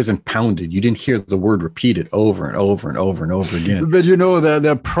wasn't pounded. You didn't hear the word repeated over and over and over and over again. But you know,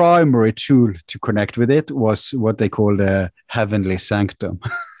 the primary tool to connect with it was what they call the heavenly sanctum.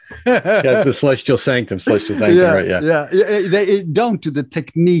 Yeah, the celestial sanctum, right? Yeah. Down to the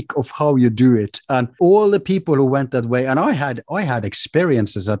technique of how you do it, and all the people who went that way. And I had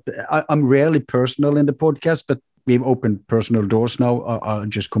experiences that I'm rarely personal in the podcast, but we've opened personal doors now. I'll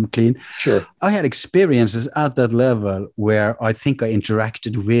just come clean. Sure. I had experiences at that level where I think I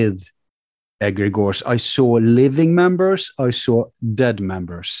interacted with egregores. I saw living members, I saw dead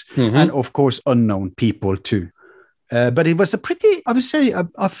members, and of course unknown people too. But it was a pretty, I would say,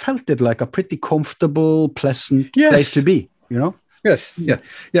 I felt it like a pretty comfortable, pleasant place to be, you know? Yes, yeah.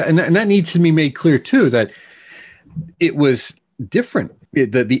 And that needs to be made clear too, that it was different.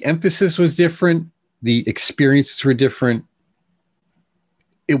 The emphasis was different. The experiences were different.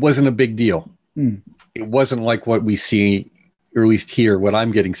 It wasn't a big deal. It wasn't like what we see, or at least here, what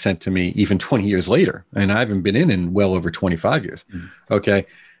I'm getting sent to me even 20 years later. And I haven't been in well over 25 years. Okay.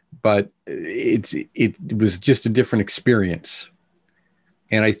 But it was just a different experience.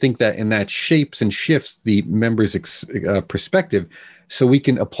 And I think that shapes and shifts the members' perspective. So we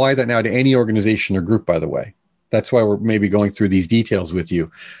can apply that now to any organization or group, by the way. That's why we're maybe going through these details with you.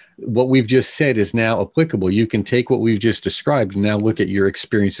 What we've just said is now applicable. You can take what we've just described and now look at your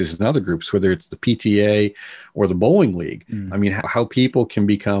experiences in other groups, whether it's the PTA or the bowling league. I mean, how people can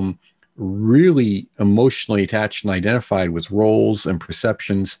become really emotionally attached and identified with roles and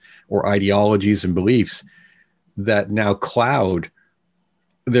perceptions or ideologies and beliefs that now cloud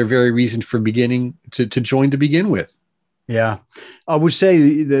their very reason for beginning to join to begin with. Yeah, I would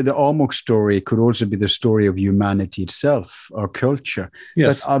say the Amok story could also be the story of humanity itself, our culture.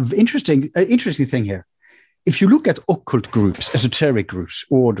 Yes. But interesting thing here. If you look at occult groups, esoteric groups,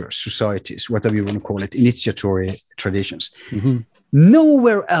 orders, societies, whatever you want to call it, initiatory traditions,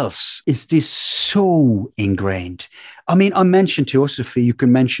 nowhere else is this so ingrained. I mean, I mentioned Theosophy, you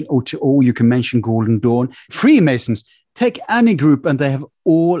can mention O2O, you can mention Golden Dawn, Freemasons. Take any group and they have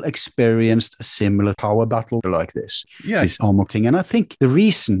all experienced a similar power battle like this, this Amok thing. And I think the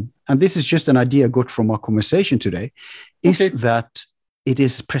reason, and this is just an idea I got from our conversation today, is that it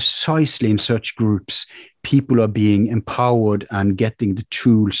is precisely in such groups people are being empowered and getting the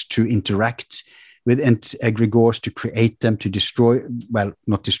tools to interact with egregores, to create them, to destroy, well,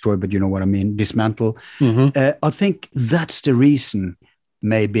 not destroy, but you know what I mean, dismantle. I think that's the reason,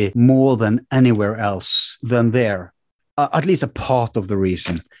 maybe more than anywhere else than there. At least a part of the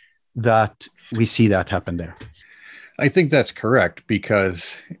reason that we see that happen there. I think that's correct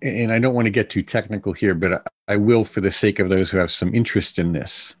because, and I don't want to get too technical here, but I will for the sake of those who have some interest in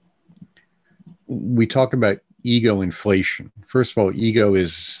this. We talk about ego inflation. First of all, ego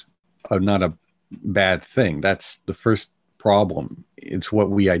is not a bad thing. That's the first problem. It's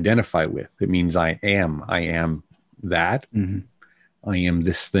what we identify with. It means I am that. I am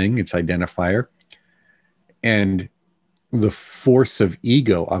this thing. It's identifier. And the force of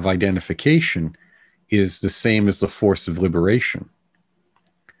ego, of identification, is the same as the force of liberation.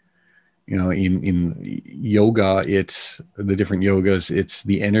 You know, in yoga, it's the different yogas, it's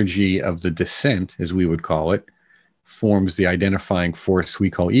the energy of the descent, as we would call it, forms the identifying force we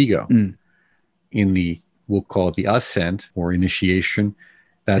call ego. We'll call it the ascent or initiation.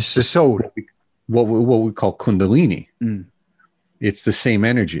 That's the soul. What we call kundalini. It's the same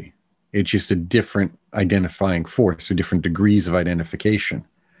energy. It's just a different identifying force or different degrees of identification.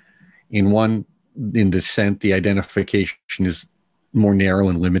 In descent, the identification is more narrow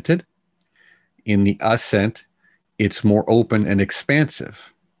and limited. In the ascent, it's more open and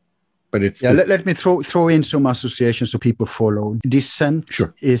expansive. But it's let me throw in some associations so people follow. Descent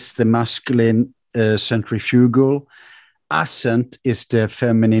is the masculine centrifugal. Ascent is the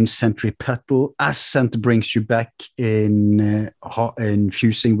feminine centripetal. Ascent brings you back in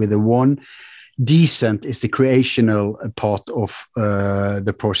fusing with the one. Descent is the creational part of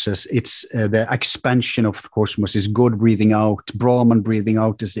the process. It's the expansion of the cosmos. Is God breathing out, Brahman breathing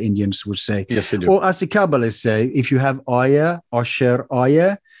out, as the Indians would say. Yes, they do. Or as the Kabbalists say, if you have Aya, Asher,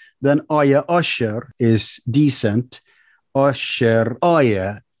 Aya, then Aya, Asher is descent. Asher,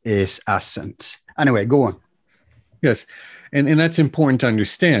 Aya is ascent. Anyway, go on. Yes, and that's important to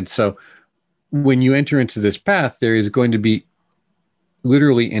understand. So when you enter into this path, there is going to be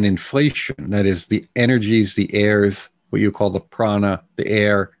literally an inflation. That is, the energies, the airs, what you call the prana, the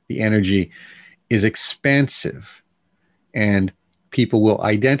air, the energy is expansive. And people will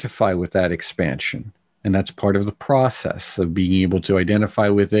identify with that expansion. And that's part of the process of being able to identify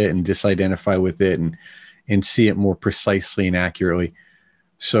with it and disidentify with it and see it more precisely and accurately.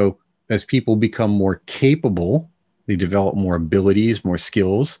 So as people become more capable, they develop more abilities, more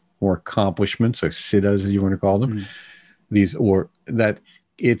skills, more accomplishments, or siddhas, as you want to call them. Or that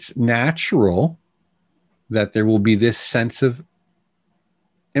it's natural that there will be this sense of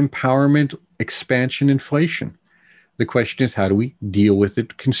empowerment, expansion, inflation. The question is, how do we deal with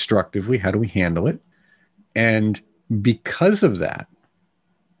it constructively? How do we handle it? And because of that,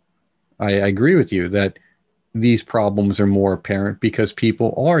 I agree with you that these problems are more apparent because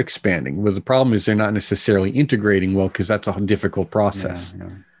people are expanding. Well, the problem is they're not necessarily integrating well, because that's a difficult process. Yeah.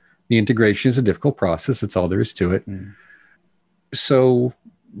 The integration is a difficult process. That's all there is to it. So,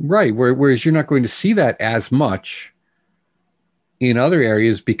 right, whereas you're not going to see that as much in other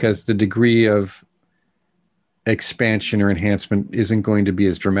areas because the degree of expansion or enhancement isn't going to be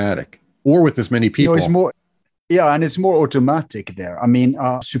as dramatic or with as many people. It's more, and it's more automatic there. I mean,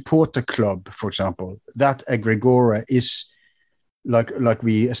 a supporter club, for example, that egregore is like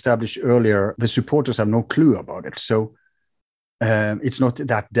we established earlier, the supporters have no clue about it. So it's not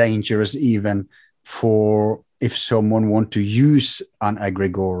that dangerous even for if someone want to use an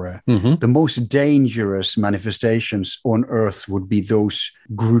egregore. The most dangerous manifestations on earth would be those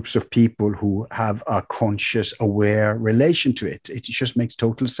groups of people who have a conscious, aware relation to it. It just makes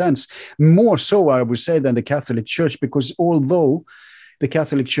total sense. More so, I would say, than the Catholic Church, because although the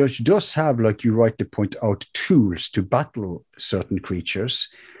Catholic Church does have, like you rightly point out, tools to battle certain creatures,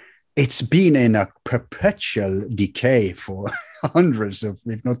 it's been in a perpetual decay for hundreds of,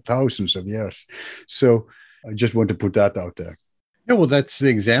 if not thousands of years. So I just want to put that out there. Yeah, well, that's the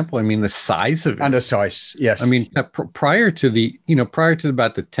example. I mean, the size of it. And the size, yes. I mean, prior to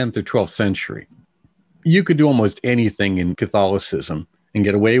about the 10th or 12th century, you could do almost anything in Catholicism and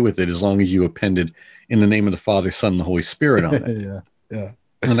get away with it as long as you appended in the name of the Father, Son, and the Holy Spirit on it. Yeah.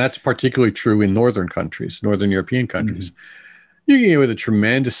 And that's particularly true in northern countries, northern European countries. You can get away with a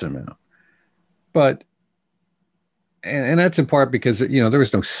tremendous amount. But and that's in part because there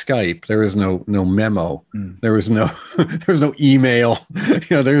was no Skype, there was no memo, there was no email,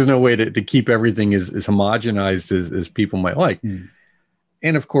 there was no way to keep everything as homogenized as people might like.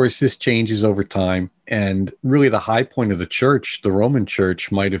 And of course, this changes over time. And really, the high point of the church, the Roman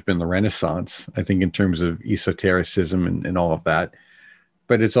Church, might have been the Renaissance, I think, in terms of esotericism and all of that.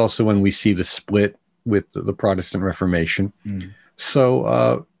 But it's also when we see the split with the Protestant Reformation.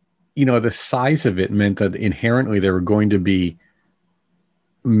 So the size of it meant that inherently there were going to be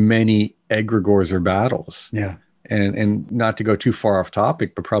many egregores or battles. Yeah. And not to go too far off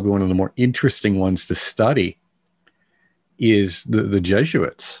topic, but probably one of the more interesting ones to study is the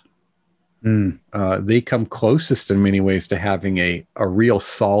Jesuits. They come closest in many ways to having a real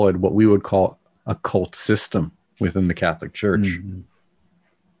solid, what we would call a cult system within the Catholic Church.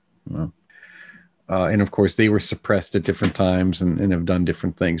 And of course, they were suppressed at different times and have done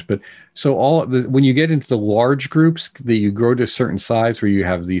different things. But so when you get into the large groups, that you grow to a certain size where you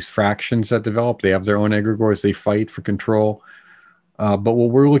have these fractions that develop, they have their own egregores, they fight for control. But what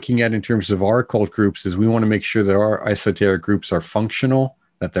we're looking at in terms of our cult groups is we want to make sure that our esoteric groups are functional,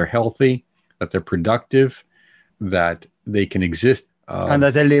 that they're healthy, that they're productive, that they can exist. And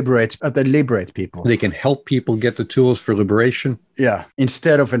that they liberate people. They can help people get the tools for liberation. Yeah,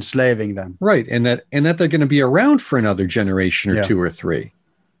 instead of enslaving them. Right, and that they're going to be around for another generation or two or three.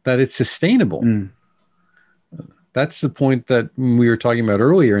 That it's sustainable. That's the point that we were talking about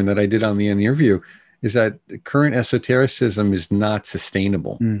earlier, and that I did on the interview, is that current esotericism is not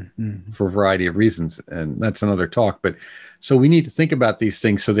sustainable for a variety of reasons, and that's another talk. But so we need to think about these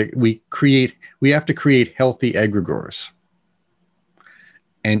things so that we have to create healthy egregores.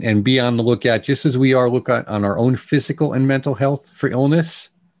 and be on the lookout, just as we are lookout on our own physical and mental health for illness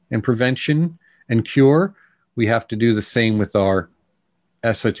and prevention and cure. We have to do the same with our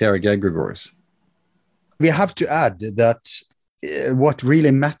esoteric egregores. We have to add that what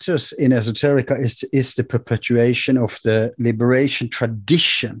really matters in esoterica is the perpetuation of the liberation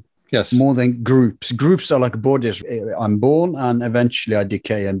tradition. Yes. More than groups. Groups are like bodies. I'm born and eventually I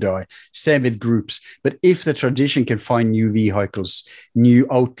decay and die. Same with groups. But if the tradition can find new vehicles, new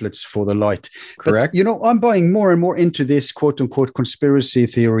outlets for the light. Correct. But, I'm buying more and more into this quote unquote conspiracy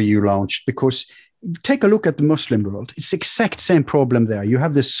theory you launched, because take a look at the Muslim world. It's the exact same problem there. You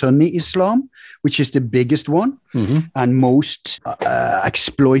have the Sunni Islam, which is the biggest one and most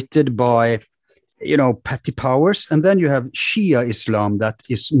exploited by petty powers. And then you have Shia Islam that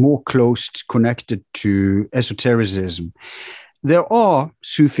is more close connected to esotericism. There are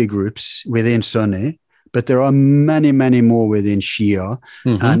Sufi groups within Sunni, but there are many, many more within Shia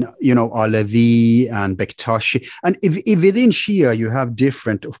and, Alevi and Bektashi. And if within Shia, you have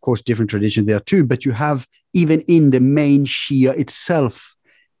different traditions there too, but you have even in the main Shia itself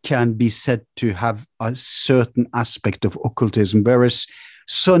can be said to have a certain aspect of occultism, whereas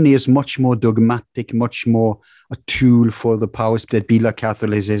Sunni is much more dogmatic, much more a tool for the powers that be, like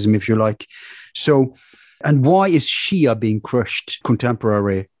Catholicism, if you like. So, and why is Shia being crushed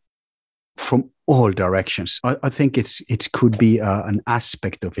contemporary from all directions? I think it could be an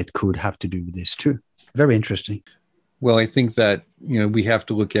aspect of it could have to do with this too. Very interesting. Well, I think that, we have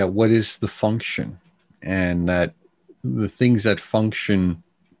to look at what is the function, and that the things that function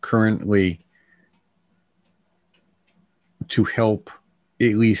currently to help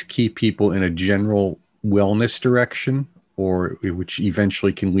at least keep people in a general wellness direction, or which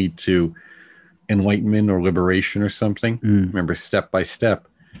eventually can lead to enlightenment or liberation or something. Remember, step by step,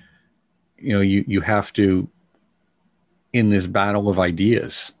 you have to, in this battle of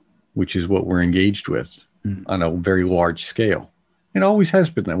ideas, which is what we're engaged with on a very large scale. It always has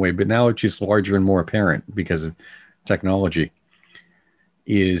been that way, but now it's just larger and more apparent because of technology,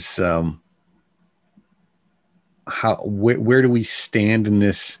 is where do we stand in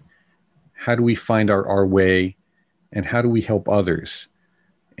this? How do we find our way, and how do we help others?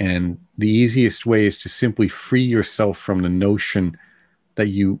 And the easiest way is to simply free yourself from the notion that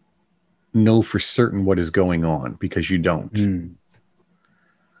you know for certain what is going on, because you don't.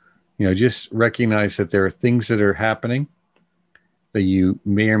 Just recognize that there are things that are happening that you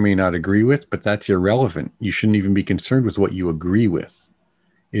may or may not agree with, but that's irrelevant. You shouldn't even be concerned with what you agree with.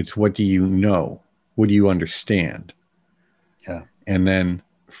 It's what do you know? What do you understand? Yeah. And then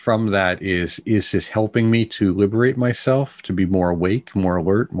from that is this helping me to liberate myself, to be more awake, more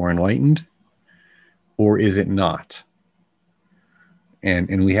alert, more enlightened? Or is it not?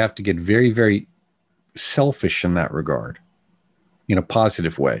 And we have to get very, very selfish in that regard, in a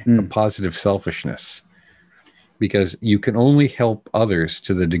positive way, a positive selfishness, because you can only help others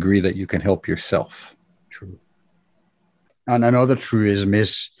to the degree that you can help yourself. True. And another truism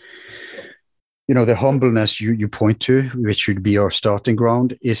is, the humbleness you point to, which should be our starting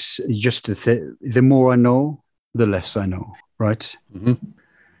ground, is just the more I know, the less I know, right?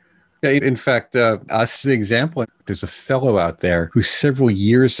 Yeah, in fact, as an example, there's a fellow out there who several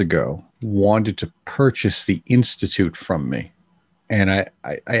years ago wanted to purchase the Institute from me. And I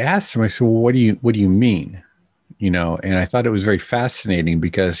asked him, I said, well, what do you mean? And I thought it was very fascinating,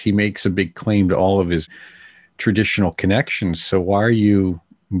 because he makes a big claim to all of his traditional connections. So why are you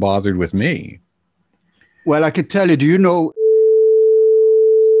bothered with me? Well, I could tell you, do you know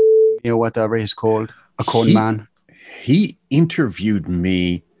whatever he's called? A con man? He interviewed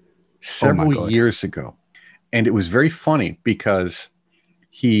me several years ago. And it was very funny, because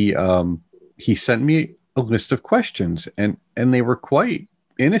he sent me a list of questions, and they were quite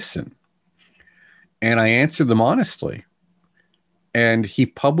innocent. And I answered them honestly. And he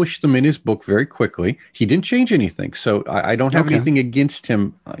published them in his book very quickly. He didn't change anything. So I don't have anything against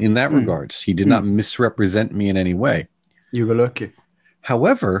him in that regards. He did not misrepresent me in any way. You were lucky.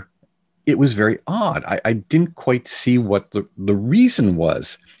 However, it was very odd. I didn't quite see what the reason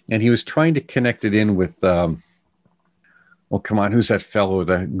was. And he was trying to connect it in with, well, come on, who's that fellow?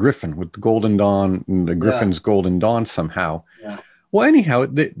 The Griffin with the Golden Dawn, the Griffin's Golden Dawn somehow. Yeah. Well, anyhow,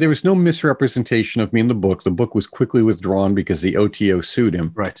 there was no misrepresentation of me in the book. The book was quickly withdrawn because the OTO sued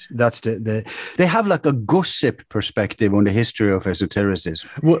him. Right. That's they have like a gossip perspective on the history of esotericism.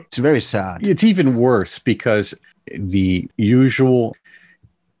 Well, it's very sad. It's even worse, because the usual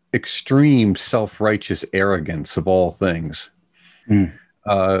extreme self-righteous arrogance of all things.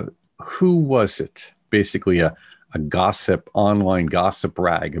 Who was it? Basically a online gossip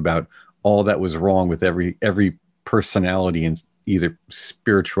rag about all that was wrong with every personality either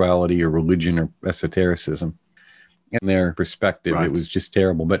spirituality or religion or esotericism. And their perspective, Right. It was just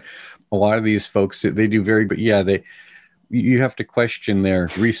terrible. But a lot of these folks, they do very, but yeah, you have to question their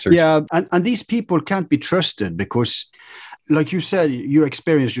research. Yeah, and these people can't be trusted because, like you said, you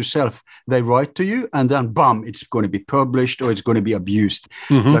experience yourself. They write to you, and then bam, it's going to be published or it's going to be abused.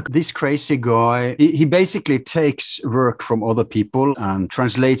 Mhm. Like this crazy guy, he basically takes work from other people and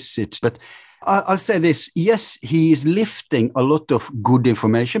translates it. But I'll say this: yes, he is lifting a lot of good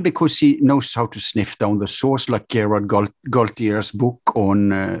information because he knows how to sniff down the source, like Gerard Galtier's book on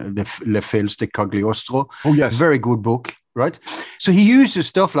Le Fils de Cagliostro. Oh, yes. Very good book. Right. So he uses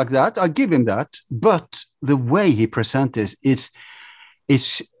stuff like that. I give him that. But the way he presents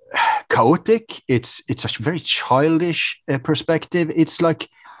it's chaotic. It's a very childish perspective. It's like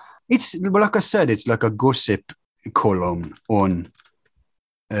I said, it's like a gossip column on.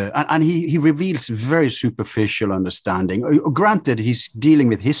 And he reveals very superficial understanding. Granted, he's dealing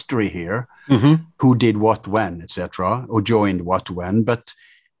with history here, Mhm. who did what when, etc., or joined what when. But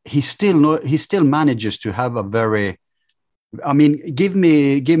he still manages to have a very. I mean, give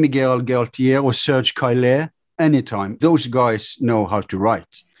me Gerard Galtier or Serge Caillet anytime. Those guys know how to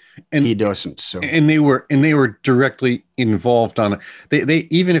write, and he doesn't. So, and they were directly involved on it. They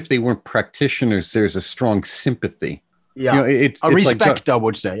even if they weren't practitioners, there's a strong sympathy. yeah, It's respect. like, I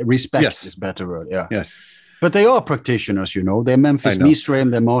would say respect Yes. is better word. Yeah, yes, but they are practitioners. They're Memphis I know.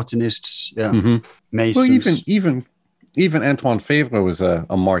 Mizraim, they're Martinists. Yeah, Mhm. Masons. Well, even Antoine Favre was a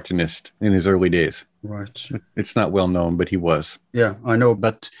Martinist in his early days. Right. It's not well known, but he was. Yeah, I know.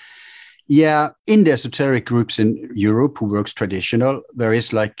 But yeah, in the esoteric groups in Europe who works traditional, there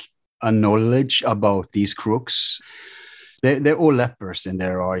is like a knowledge about these crooks. They're all lepers in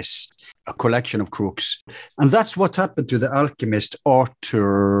their eyes, a collection of crooks. And that's what happened to the alchemist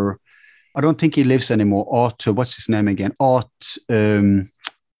Arthur. I don't think he lives anymore. Arthur, what's his name again?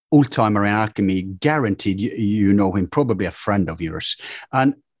 Old-timer in alchemy, guaranteed you know him, probably a friend of yours.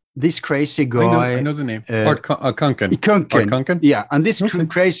 And this crazy guy... I know the name. Art Kunken. Kunken. Art Kunken? Yeah, and this Okay.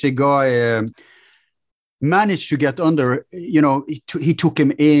 crazy guy managed to get under, he took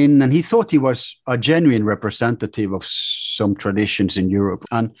him in, and he thought he was a genuine representative of some traditions in Europe.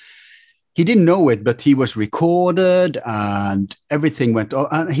 And he didn't know it, but he was recorded and everything went on.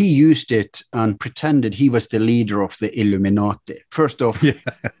 And he used it and pretended he was the leader of the Illuminati. First off,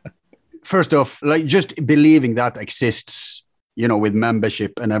 like just believing that exists, with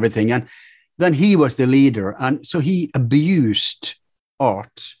membership and everything. And then he was the leader. And so he abused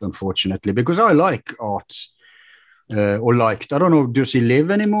art, unfortunately, because I like art. Or liked. I don't know, does he live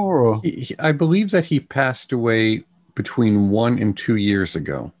anymore? Or? I believe that he passed away between 1 and 2 years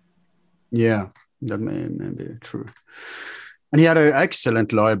ago. Yeah, that may be true. And he had an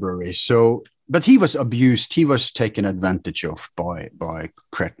excellent library. So, but he was abused. He was taken advantage of by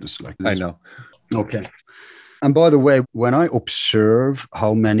cretins like this. I know. Okay. And by the way, when I observe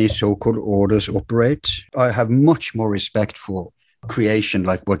how many so-called orders operate, I have much more respect for creation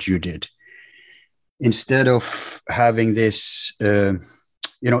like what you did. Instead of having this,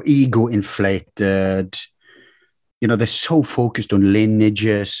 ego inflated, they're so focused on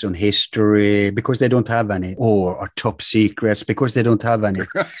lineages, on history, because they don't have any, or top secrets, because they don't have any.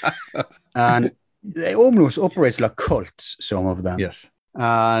 And they almost operate like cults, some of them. Yes.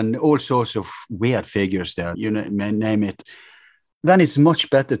 And all sorts of weird figures there, name it. Then it's much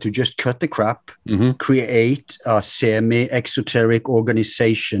better to just cut the crap, create a semi-exoteric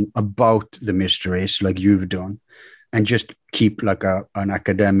organization about the mysteries like you've done, and just keep like an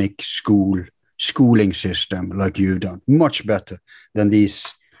academic schooling system like you've done. Much better than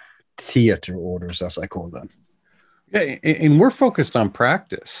these theater orders, as I call them. Yeah, and we're focused on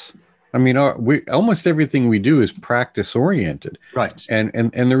practice. I mean, almost everything we do is practice oriented. Right.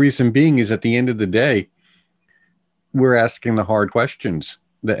 And the reason being is at the end of the day, we're asking the hard questions,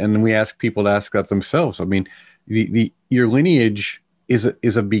 and we ask people to ask that themselves. I mean, your lineage is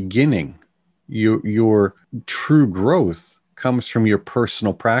a beginning. Your true growth comes from your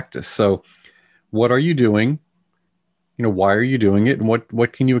personal practice. So what are you doing? Why are you doing it? And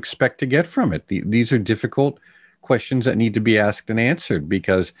what can you expect to get from it? These are difficult questions that need to be asked and answered,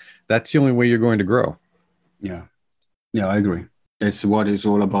 because that's the only way you're going to grow. Yeah. Yeah, I agree. It's what it's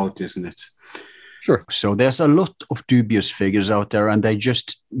all about, isn't it? Sure. So there's a lot of dubious figures out there, and they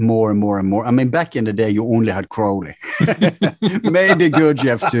just more and more and more. I mean, back in the day, you only had Crowley. Maybe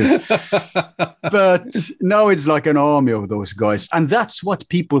Gurdjieff too. But now it's like an army of those guys. And that's what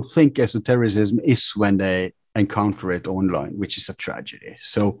people think esotericism is when they encounter it online, which is a tragedy.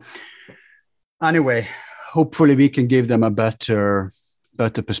 So anyway, hopefully we can give them a better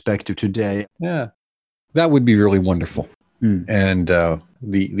perspective today. Yeah, that would be really wonderful. And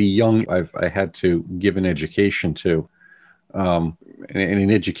the young, I had to give an education to, and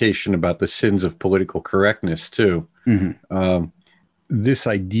an education about the sins of political correctness too. This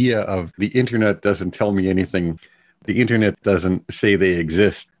idea of the internet doesn't tell me anything. The internet doesn't say they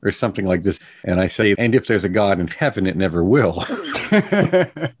exist or something like this. And I say, and if there's a God in heaven, it never will.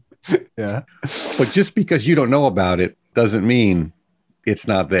 Yeah. But just because you don't know about it doesn't mean it's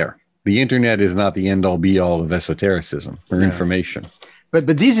not there. The internet is not the end all be all of esotericism or information. But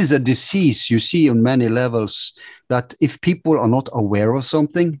this is a disease you see on many levels, that if people are not aware of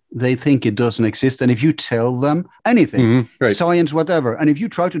something, they think it doesn't exist. And if you tell them anything, science, whatever, and if you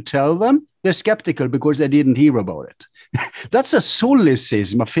try to tell them, they're skeptical because they didn't hear about it. That's a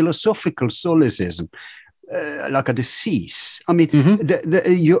solecism, a philosophical solecism, like a disease. I mean,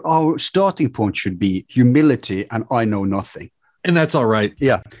 our starting point should be humility and I know nothing. And that's all right.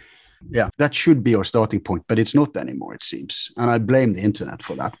 Yeah. Yeah, that should be our starting point, but it's not anymore, it seems. And I blame the internet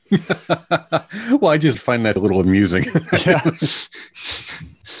for that. Well, I just find that a little amusing.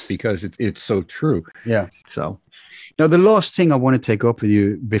 Because it's so true. Yeah. So now the last thing I want to take up with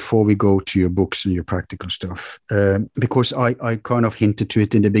you before we go to your books and your practical stuff, because I kind of hinted to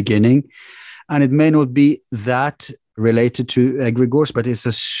it in the beginning, and it may not be that related to egregores, but it's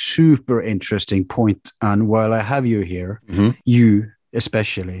a super interesting point. And while I have you here, you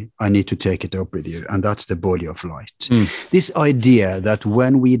especially, I need to take it up with you, and that's the body of light. This idea that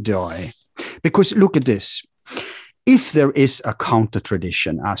when we die, because look at this, if there is a counter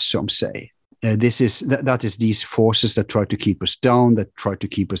tradition, as some say, that is these forces that try to keep us down, that try to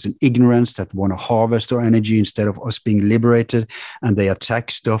keep us in ignorance, that want to harvest our energy instead of us being liberated, and they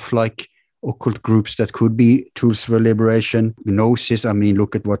attack stuff like occult groups that could be tools for liberation, gnosis. I mean,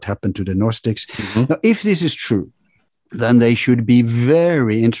 look at what happened to the Gnostics. Now, if this is true, then they should be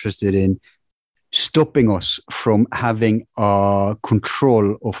very interested in stopping us from having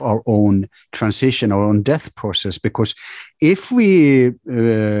control of our own transition, our own death process. Because if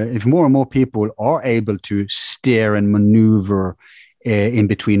more and more people are able to steer and maneuver in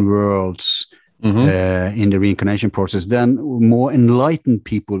between worlds in the reincarnation process, then more enlightened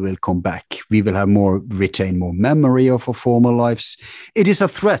people will come back. We will retain more memory of our former lives. It is a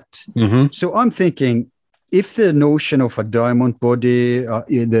threat. So I'm thinking, if the notion of a diamond body,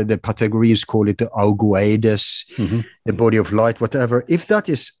 the Pythagoreans call it the augoides, the body of light, whatever, if that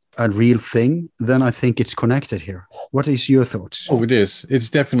is a real thing, then I think it's connected here. What is your thoughts? Oh, it is. It's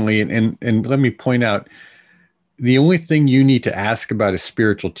definitely, and let me point out, the only thing you need to ask about a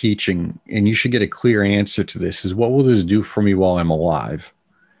spiritual teaching, and you should get a clear answer to this, is what will this do for me while I'm alive?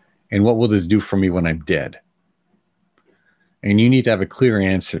 And what will this do for me when I'm dead? And you need to have a clear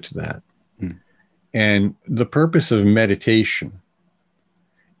answer to that. And the purpose of meditation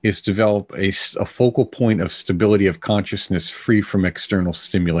is to develop a focal point of stability of consciousness free from external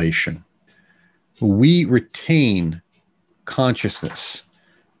stimulation. We retain consciousness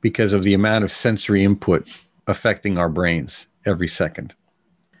because of the amount of sensory input affecting our brains every second.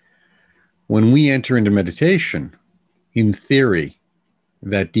 When we enter into meditation, in theory,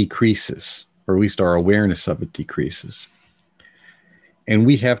 that decreases, or at least our awareness of it decreases. And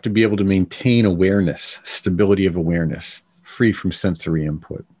we have to be able to maintain awareness, stability of awareness, free from sensory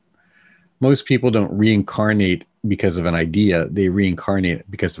input. Most people don't reincarnate because of an idea. They reincarnate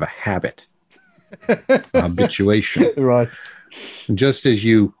because of a habit, habituation. Right. Just as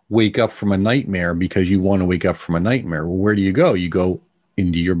you wake up from a nightmare because you want to wake up from a nightmare, well, where do? You go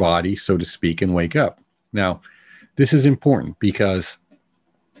into your body, so to speak, and wake up. Now, this is important because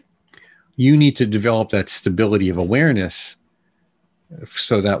you need to develop that stability of awareness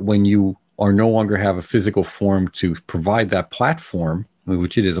so that when you are no longer have a physical form to provide that platform,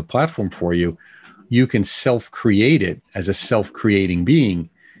 which it is a platform for you, you can self-create it as a self-creating being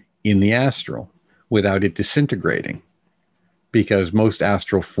in the astral without it disintegrating. Because most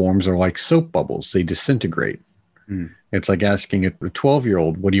astral forms are like soap bubbles. They disintegrate. It's like asking a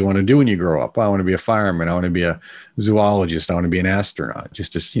 12-year-old, what do you want to do when you grow up? I want to be a fireman. I want to be a zoologist. I want to be an astronaut.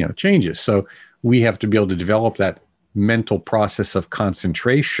 Just changes. So we have to be able to develop that mental process of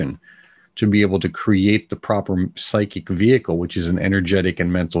concentration to be able to create the proper psychic vehicle, which is an energetic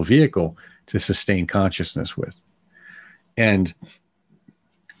and mental vehicle to sustain consciousness with. And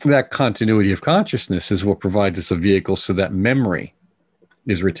that continuity of consciousness is what provides us a vehicle so that memory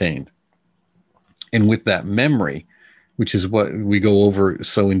is retained. And with that memory, which is what we go over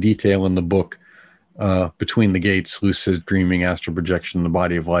so in detail in the book, Between the Gates, Lucid Dreaming, Astral Projection, the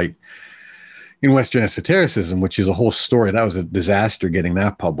Body of Light, in Western esotericism, which is a whole story. That was a disaster getting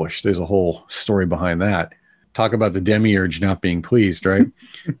that published. There's a whole story behind that. Talk about the demiurge not being pleased, right?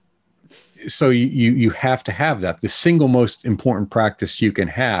 So you have to have that. The single most important practice you can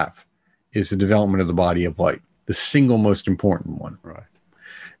have is the development of the body of light, the single most important one. Right.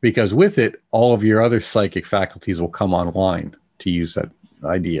 Because with it, all of your other psychic faculties will come online, to use that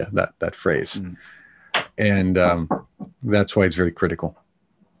idea, that phrase. And that's why it's very critical.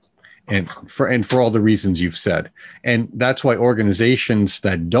 And for all the reasons you've said. And that's why organizations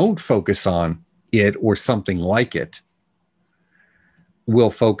that don't focus on it or something like it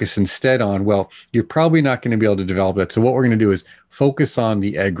will focus instead on, well, you're probably not going to be able to develop that. So what we're going to do is focus on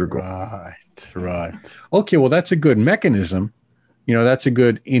the egregore. Right. Okay, well, that's a good mechanism. You know, that's a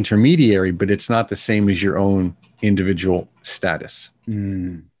good intermediary, but it's not the same as your own individual status.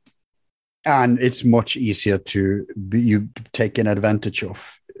 And it's much easier to be taken advantage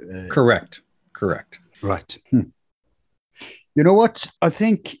of. Correct. Right. You know what? I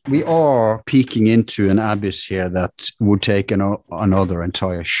think we are peeking into an abyss here that would take another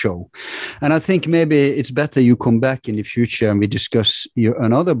entire show. And I think maybe it's better you come back in the future and we discuss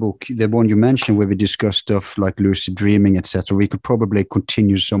another book, the one you mentioned, where we discuss stuff like lucid dreaming, etc. We could probably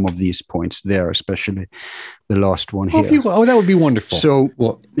continue some of these points there, especially the last one here. That would be wonderful. So,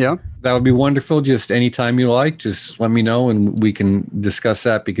 well, yeah. That would be wonderful. Just anytime you like, just let me know and we can discuss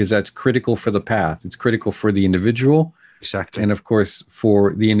that, because that's critical for the path. It's critical for the individual. Exactly. And of course,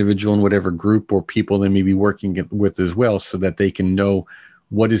 for the individual in whatever group or people they may be working with as well, so that they can know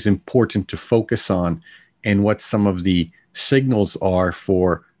what is important to focus on and what some of the signals are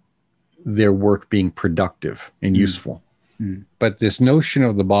for their work being productive and useful. But this notion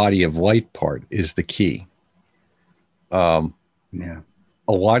of the body of light part is the key. A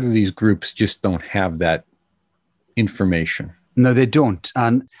lot of these groups just don't have that information. No, they don't.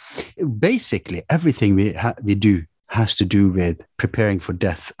 And basically, everything we do has to do with preparing for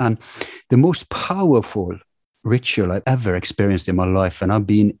death. And the most powerful ritual I've ever experienced in my life, and I've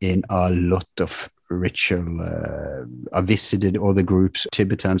been in a lot of ritual, I visited all the groups,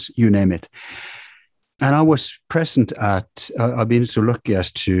 Tibetans, you name it. And I was present I've been so lucky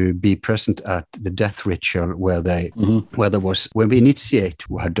as to be present at the death ritual where when the initiate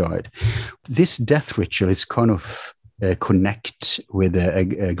who had died. This death ritual is kind of connect with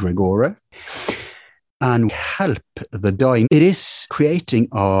the egregore and help the dying. It is creating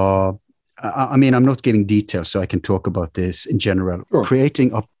I'm not giving details, so I can talk about this in general. Sure.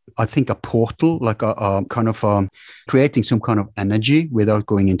 Creating a portal, like a kind of creating some kind of energy without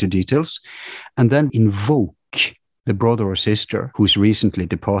going into details, and then invoke the brother or sister who's recently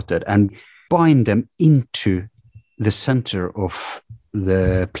departed and bind them into the center of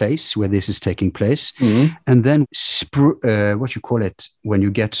the place where this is taking place, and then what you call it, when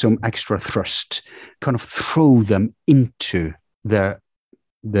you get some extra thrust, kind of throw them into the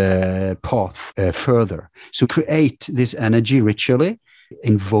path further. So create this energy ritually,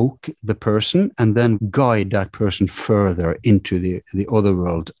 invoke the person, and then guide that person further into the other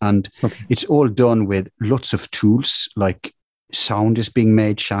world. And it's all done with lots of tools, like sound is being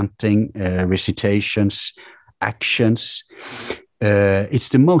made, chanting, recitations, actions. It's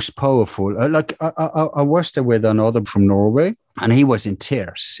the most powerful. I was there with another from Norway, and he was in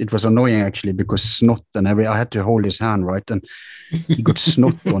tears. It was annoying actually, because snot and I had to hold his hand, right, and he got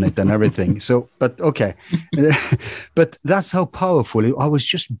snot on it and everything. So, but okay, but that's how powerful. I was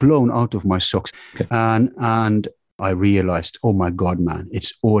just blown out of my socks, and I realized, oh my God, man,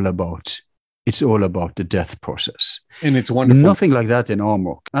 it's all about the death process. And it's wonderful. Nothing like that in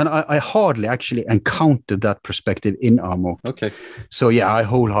Amok. And I hardly actually encountered that perspective in Amok. Okay. So yeah, I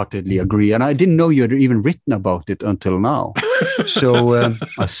wholeheartedly agree. And I didn't know you had even written about it until now. So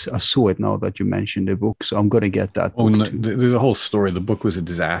I saw it now that you mentioned the book. So I'm going to get that book too. There's a whole story. The book was a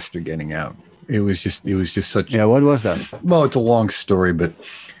disaster getting out. It was just such... Yeah, what was that? Well, it's a long story, but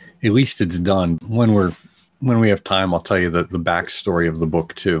at least it's done. When we have time, I'll tell you the backstory of the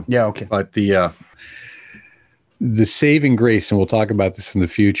book too. Yeah, okay. But the saving grace, and we'll talk about this in the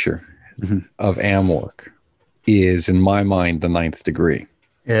future, of Amorc is, in my mind, the 9th degree.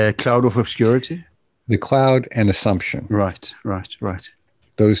 Cloud of obscurity? The cloud and assumption. Right.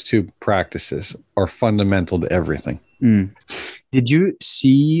 Those two practices are fundamental to everything. Did you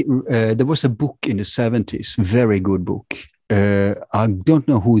see, there was a book in the 70s, very good book. I don't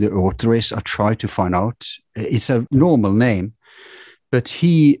know who the author is. I tried to find out. It's a normal name, but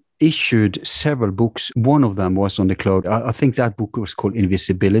he issued several books. One of them was on the cloud. I think that book was called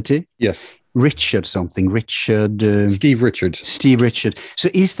Invisibility. Yes. Steve Richards. Steve Richards. So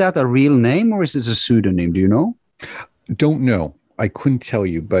is that a real name or is it a pseudonym? Do you know? Don't know. I couldn't tell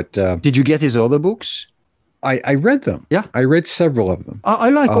you, but... Did you get his other books? I read them. Yeah. I read several of them. I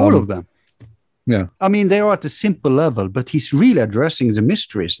like all of them. Yeah. I mean, they are at a simple level, but he's really addressing the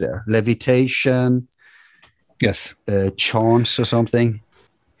mysteries there. Levitation, Yes. chance or something.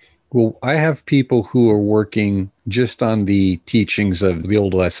 Well, I have people who are working just on the teachings of the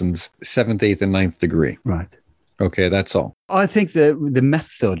old lessons, 7th, 8th, and 9th degree. Right. Okay, that's all. I think the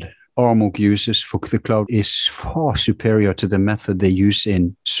method Armonk uses for the cloud is far superior to the method they use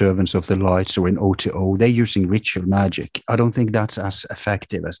in Servants of the Lights or in O2O. They're using ritual magic. I don't think that's as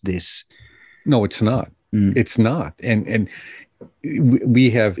effective as this. No, it's not. It's not. And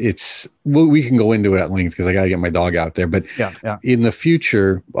we have, we can go into it at length because I got to get my dog out there. But in the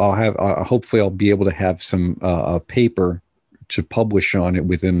future, I'll have, hopefully I'll be able to have some paper to publish on it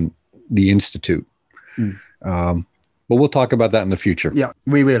within the Institute. But we'll talk about that in the future. Yeah,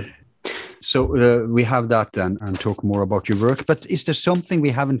 we will. So we have that then and talk more about your work. But is there something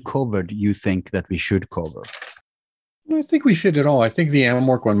we haven't covered you think that we should cover? I think we should at all. I think the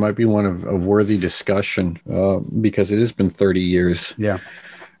Amorc one might be one of worthy discussion because it has been 30 years. Yeah.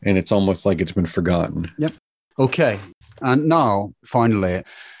 And it's almost like it's been forgotten. Yep. Okay. And now, finally,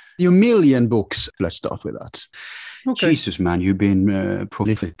 your million books. Let's start with that. Okay. Jesus, man, you've been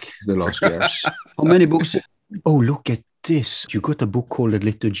prolific the last years. How many books? Oh, look at this. You got a book called The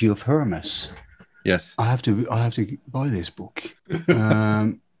Liturgy of Hermes. Yes. I have to buy this book.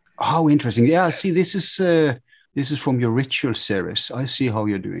 How interesting. Yeah, see, this is from your ritual series. I see how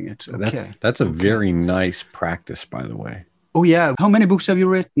you're doing it. Okay. That's a very nice practice, by the way. Oh, yeah. How many books have you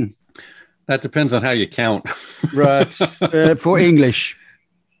written? That depends on how you count. Right. For English.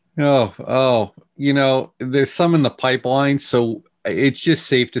 Oh, there's some in the pipeline. So it's just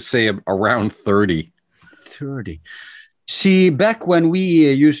safe to say around 30. 30. See, back when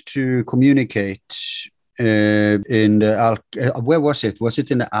we used to communicate in the where was it? Was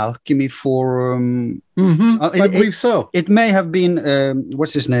it in the Alchemy Forum? Mm-hmm. I believe so. It may have been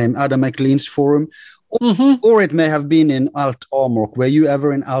what's his name, Adam McLean's forum, or it may have been in Alt Amorc. Were you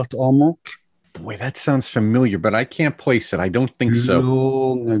ever in Alt Amorc? Boy, that sounds familiar, but I can't place it. I don't think so.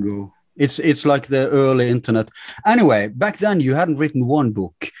 Long ago. It's like the early internet. Anyway, back then you hadn't written one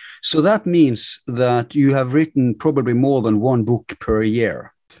book, so that means that you have written probably more than one book per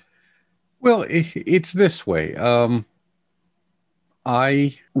year. Well, it's this way.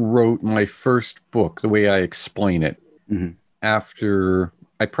 I wrote my first book, the way I explain it, after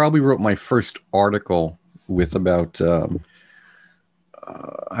I probably wrote my first article with about,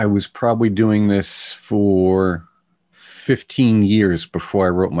 I was probably doing this for 15 years before I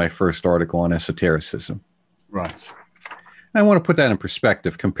wrote my first article on esotericism. Right. I want to put that in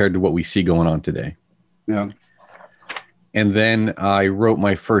perspective compared to what we see going on today. Yeah. And then I wrote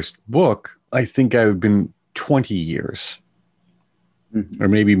my first book. I think I've been 20 years or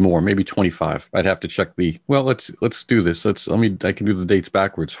maybe more, maybe 25. I'd have to check let's do this. I can do the dates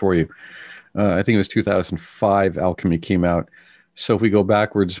backwards for you. I think it was 2005 Alchemy came out. So if we go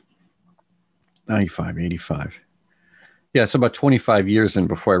backwards, 95, 85. Yeah, it's about 25 years in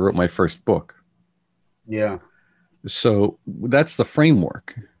before I wrote my first book. Yeah. So that's the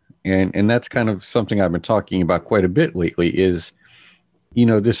framework. And that's kind of something I've been talking about quite a bit lately is,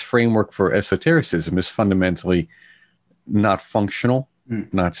 this framework for esotericism is fundamentally not functional,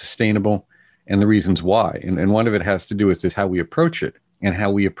 not sustainable, and the reasons why. And one of it has to do with is how we approach it and how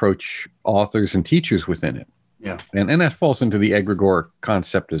we approach authors and teachers within it. Yeah. And that falls into the egregore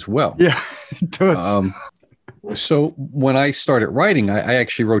concept as well. Yeah, it does. So when I started writing, I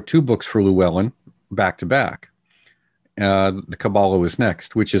actually wrote 2 books for Llewellyn back to back. The Kabbalah was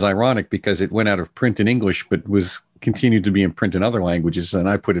next, which is ironic because it went out of print in English, but was continued to be in print in other languages, and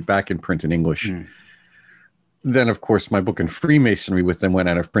I put it back in print in English. Then, of course, my book in Freemasonry with them went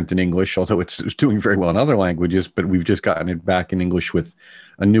out of print in English, although it's doing very well in other languages, but we've just gotten it back in English with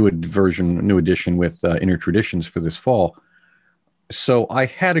a new edition with Inner Traditions for this fall. So I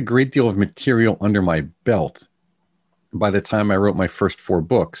had a great deal of material under my belt by the time I wrote my first 4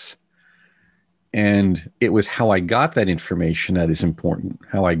 books. And it was how I got that information that is important,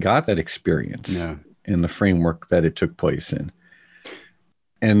 how I got that experience in the framework that it took place in.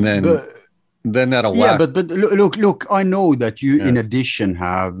 And then that allowed... Yeah, but look, I know that you, in addition,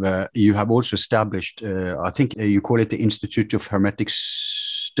 you have also established, I think you call it the Institute of Hermetic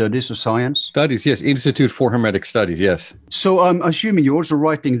Studies or Science? Studies, yes. Institute for Hermetic Studies, yes. So I'm assuming you're also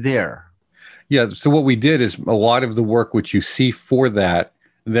writing there. Yeah, so what we did is a lot of the work which you see for that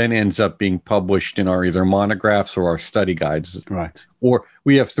then ends up being published in our either monographs or our study guides. Right. Or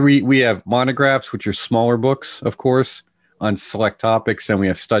we have monographs, which are smaller books, of course, on select topics. And we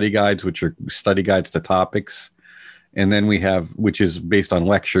have study guides, which are study guides to topics. And then we have, which is based on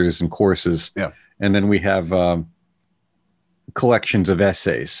lectures and courses. Yeah. And then we have collections of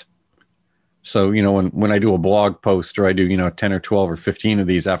essays. So, when I do a blog post or I do, 10 or 12 or 15 of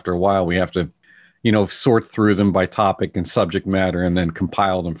these, after a while, we have to, sort through them by topic and subject matter and then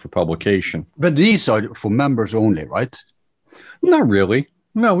compile them for publication. But these are for members only, right? Not really.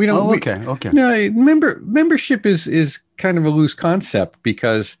 No, we don't. Oh, okay. No, membership is kind of a loose concept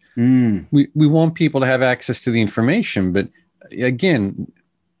because we want people to have access to the information. But again,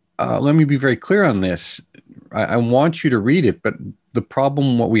 let me be very clear on this. I want you to read it, but the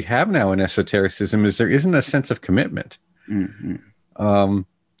problem, what we have now in esotericism, is there isn't a sense of commitment. Mm-hmm.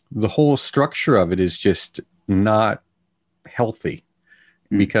 The whole structure of it is just not healthy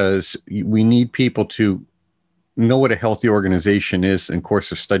because we need people to know what a healthy organization is and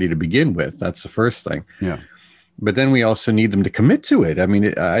course of study to begin with. That's the first thing. Yeah. But then we also need them to commit to it. I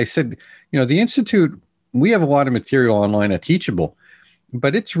mean, I said, the Institute, we have a lot of material online at Teachable,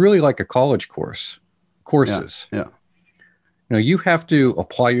 but it's really like a college courses. Yeah. You have to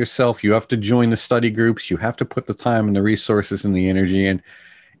apply yourself. You have to join the study groups. You have to put the time and the resources and the energy in,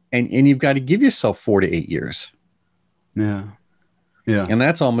 and you've got to give yourself 4 to 8 years. Yeah. Yeah. And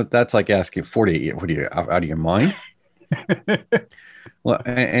that's like asking 4 to 8 years. What are you, out of your mind? Well,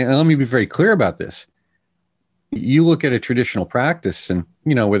 and let me be very clear about this. You look at a traditional practice and,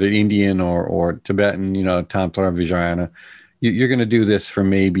 whether Indian or Tibetan, Tantra, Vajrayana, you're going to do this for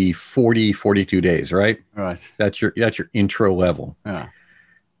maybe 40, 42 days, right? Right. That's your intro level. Yeah.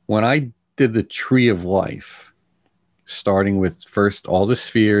 When I did the Tree of Life, starting with first all the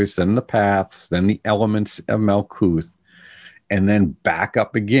spheres, then the paths, then the elements of Malkuth, and then back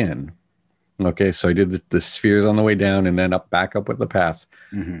up again. Okay, so I did the spheres on the way down and then back up with the paths.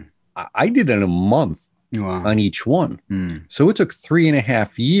 Mm-hmm. I did it in a month on each one. So it took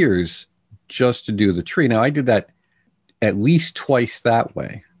 3.5 years just to do the tree. Now, I did that at least twice that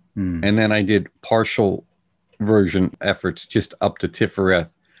way. And then I did partial version efforts just up to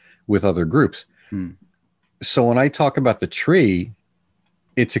Tifereth with other groups. So when I talk about the tree,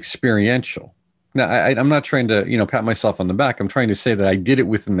 it's experiential. Now, I'm not trying to, pat myself on the back. I'm trying to say that I did it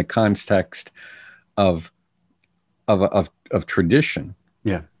within the context of tradition.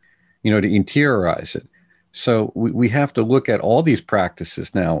 Yeah. To interiorize it. So we have to look at all these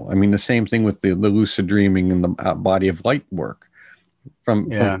practices now. I mean, the same thing with the lucid dreaming and the body of light work.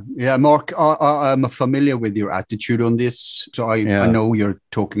 Mark, I'm familiar with your attitude on this. So I know you're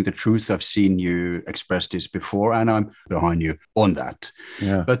talking the truth. I've seen you express this before, and I'm behind you on that.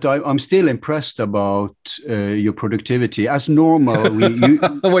 Yeah. But I'm still impressed about your productivity. As normal,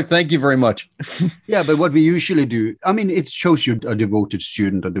 well, thank you very much. Yeah, but what we usually do, I mean, it shows you're a devoted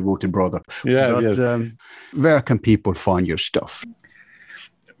student, a devoted brother. Yeah. But where can people find your stuff?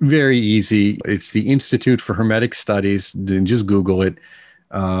 Very easy. It's the Institute for Hermetic Studies. Just Google it.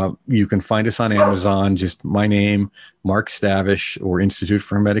 You can find us on Amazon, just my name, Mark Stavish, or Institute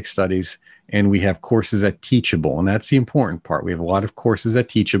for Hermetic Studies. And we have courses at Teachable. And that's the important part. We have a lot of courses at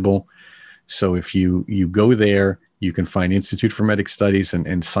Teachable. So if you go there, you can find Institute for Hermetic Studies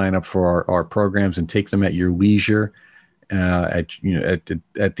and sign up for our programs and take them at your leisure, at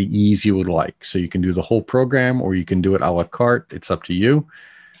the ease you would like. So you can do the whole program or you can do it a la carte. It's up to you.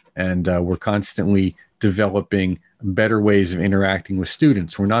 And we're constantly developing better ways of interacting with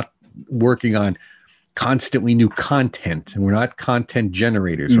students. We're not working on constantly new content, and we're not content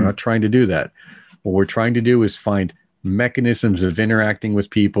generators. We're not trying to do that. What we're trying to do is find mechanisms of interacting with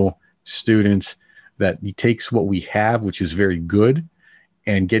people, students, that takes what we have, which is very good,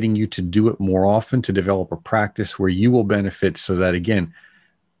 and getting you to do it more often, to develop a practice where you will benefit, so that, again,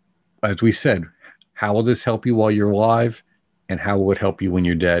 as we said, how will this help you while you're alive? And how will it help you when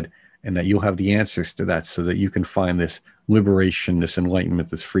you're dead? And that you'll have the answers to that so that you can find this liberation, this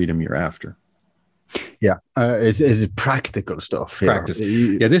enlightenment, this freedom you're after. Yeah. Is it practical stuff? Practice.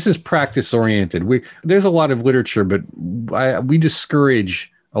 Yeah, this is practice oriented. There's a lot of literature, but we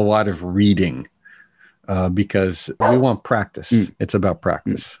discourage a lot of reading because we want practice. It's about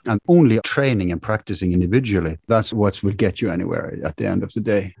practice. And only training and practicing individually, that's what will get you anywhere at the end of the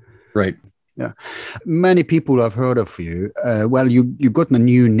day. Right. Yeah, many people have heard of you. Well, you got a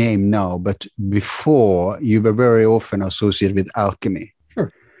new name now, but before you were very often associated with alchemy.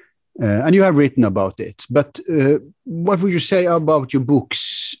 Sure. And you have written about it. But what would you say about your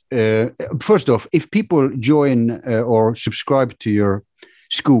books? First off, if people join or subscribe to your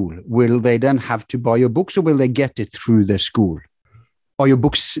school, will they then have to buy your books, or will they get it through the school? Are your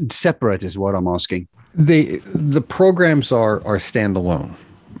books separate is what I'm asking. The programs are standalone.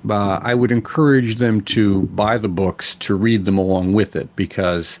 I would encourage them to buy the books, to read them along with it,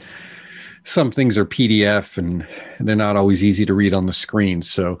 because some things are PDF and they're not always easy to read on the screen.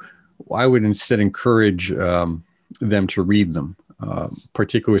 So I would instead encourage them to read them.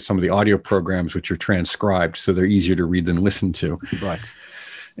 particularly some of the audio programs, which are transcribed, so they're easier to read than listen to. Right.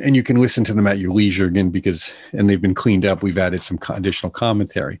 And you can listen to them at your leisure again and they've been cleaned up. We've added some additional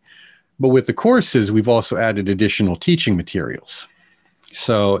commentary. But with the courses, we've also added additional teaching materials.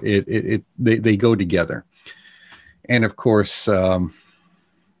 So they go together. And of course,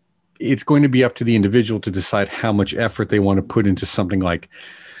 it's going to be up to the individual to decide how much effort they want to put into something like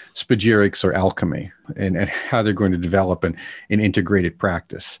spagyrics or alchemy and how they're going to develop an integrated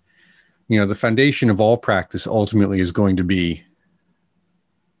practice. The foundation of all practice ultimately is going to be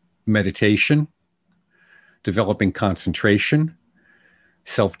meditation, developing concentration,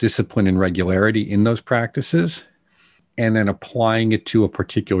 self-discipline and regularity in those practices, and then applying it to a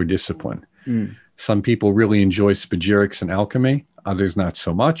particular discipline. Some people really enjoy spagyrics and alchemy, others not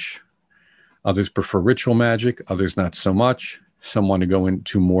so much. Others prefer ritual magic, others not so much. Some want to go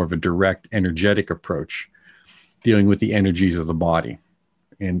into more of a direct energetic approach, dealing with the energies of the body.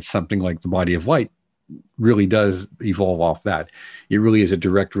 And something like the body of light really does evolve off that. It really is a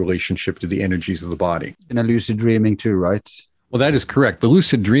direct relationship to the energies of the body. And a lucid dreaming too, right? Well, that is correct. The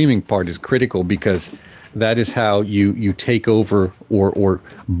lucid dreaming part is critical because that is how you take over or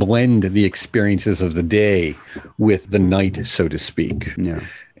blend the experiences of the day with the night, so to speak. Yeah.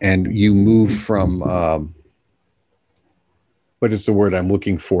 And you move from, what is the word I'm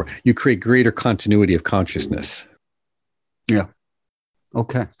looking for? You create greater continuity of consciousness. Yeah.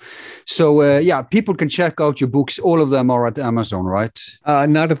 Okay. So, people can check out your books. All of them are at Amazon, right?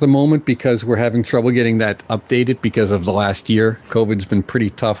 Not at the moment because we're having trouble getting that updated because of the last year. COVID's been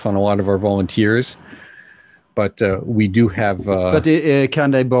pretty tough on a lot of our volunteers. But we do have...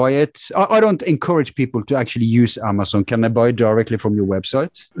 can they buy it? I don't encourage people to actually use Amazon. Can they buy it directly from your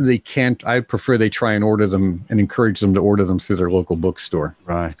website? They can't. I prefer they try and order them and encourage them to order them through their local bookstore.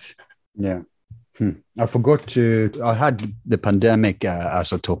 Right. Yeah. I forgot I had the pandemic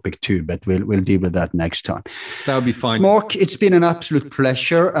as a topic too, but we'll deal with that next time. That would be fine. Mark, it's been an absolute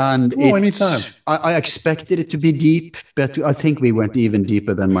pleasure. And anytime. I expected it to be deep, but I think we went even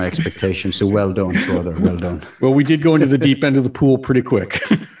deeper than my expectations. So well done, brother. Well done. Well, we did go into the deep end of the pool pretty quick.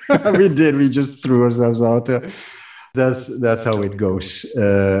 We did. We just threw ourselves out there. That's how it goes.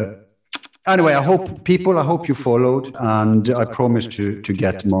 Anyway, I hope you followed, and I promise to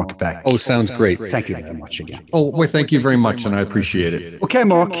get Mark back. Oh, sounds great. Thank you very much again. Oh, well, thank you very much, and I appreciate it. Okay,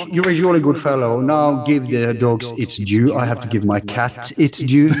 Mark, you're a jolly good fellow. Now give the dogs its due. I have to give my cat its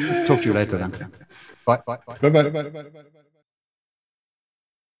due. Talk to you later then. Bye. Bye-bye.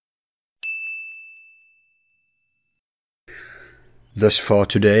 Thus far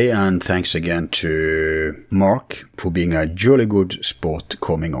today, and thanks again to Mark for being a jolly good sport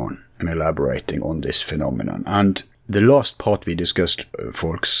coming on and elaborating on this phenomenon. And the last part we discussed,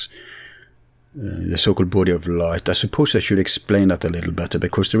 folks, the so-called body of light, I suppose I should explain that a little better,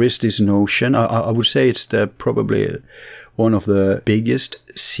 because there is this notion, I would say it's probably one of the biggest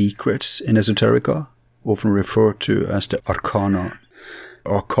secrets in esoterica, often referred to as the arcana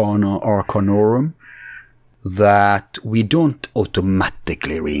arcanorum, that we don't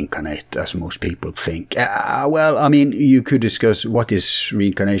automatically reincarnate as most people think. You could discuss what is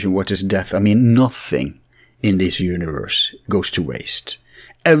reincarnation, what is death. Nothing in this universe goes to waste.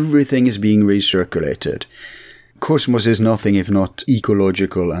 Everything is being recirculated. Cosmos is nothing if not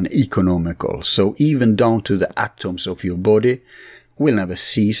ecological and economical. So even down to the atoms of your body will never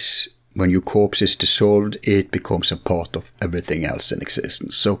cease. When your corpse is dissolved, it becomes a part of everything else in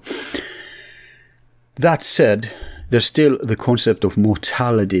existence. So that said, there's still the concept of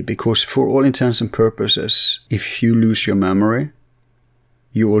mortality, because for all intents and purposes, if you lose your memory,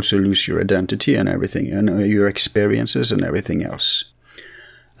 you also lose your identity and everything, and your experiences and everything else.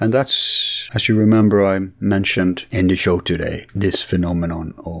 And that's, as you remember, I mentioned in the show today, this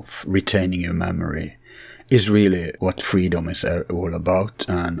phenomenon of retaining your memory is really what freedom is all about,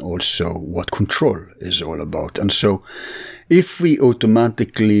 and also what control is all about. And so if we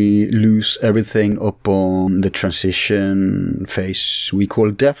automatically lose everything upon the transition phase we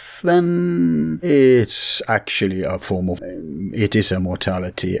call death, then it's actually a form of, it is a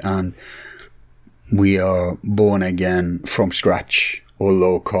mortality, and we are born again from scratch,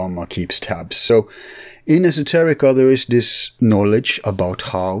 although karma keeps tabs. So in esoterica, there is this knowledge about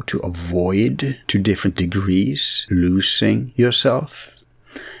how to avoid, to different degrees, losing yourself,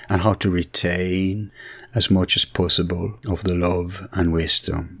 and how to retain as much as possible of the love and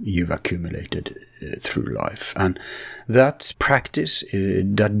wisdom you've accumulated through life. And that practice,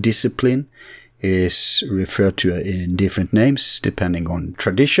 that discipline, is referred to in different names depending on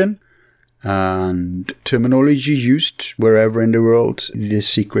tradition and terminology used wherever in the world this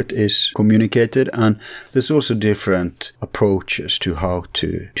secret is communicated. And there's also different approaches to how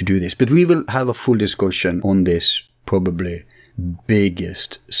to do this. But we will have a full discussion on this probably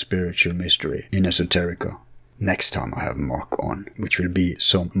biggest spiritual mystery in Esoterica next time I have Mark on, which will be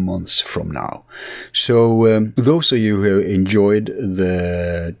some months from now. So those of you who enjoyed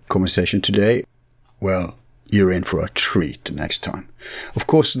the conversation today, well, you're in for a treat next time. Of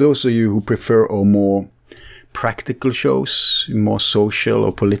course, those of you who prefer our more practical shows, more social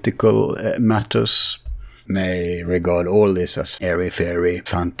or political matters, may regard all this as airy-fairy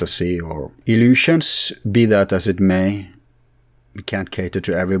fantasy or illusions. Be that as it may, we can't cater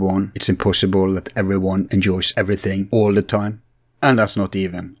to everyone. It's impossible that everyone enjoys everything all the time. And that's not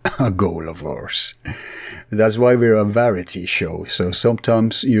even a goal of ours. That's why we're a variety show. So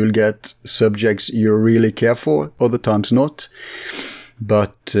sometimes you'll get subjects you really care for, other times not.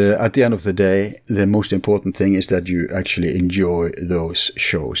 But at the end of the day, the most important thing is that you actually enjoy those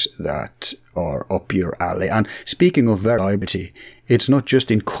shows that are up your alley. And speaking of variety, it's not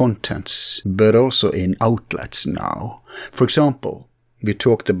just in contents, but also in outlets now. For example, we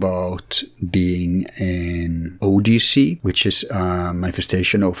talked about being in ODC, which is a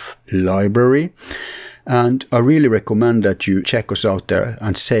manifestation of library. And I really recommend that you check us out there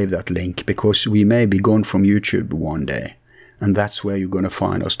and save that link, because we may be gone from YouTube one day. And that's where you're going to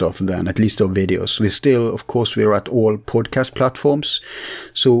find our stuff then, at least our videos. We're at all podcast platforms.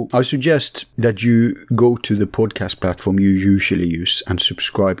 So I suggest that you go to the podcast platform you usually use and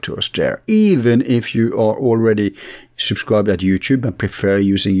subscribe to us there. Even if you are already subscribed at YouTube and prefer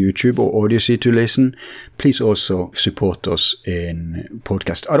using YouTube or Odyssey to listen, please also support us in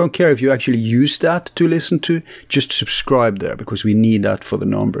podcast. I don't care if you actually use that to listen to, just subscribe there, because we need that for the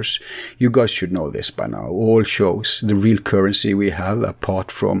numbers. You guys should know this by now. All shows, the real currency we have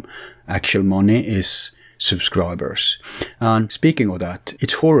apart from actual money is subscribers. And speaking of that,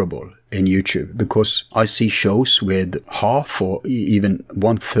 it's horrible in YouTube, because I see shows with half or even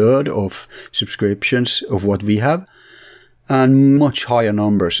 1/3 of subscriptions of what we have, and much higher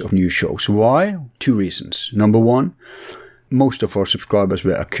numbers of new shows. Why? 2 reasons. Number one, most of our subscribers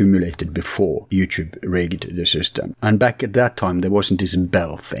were accumulated before YouTube rigged the system. And back at that time, there wasn't this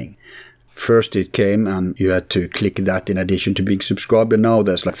bell thing. First it came and you had to click that in addition to being subscribed, and now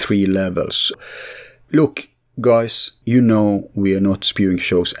there's like 3 levels. Look, guys, you know we are not spewing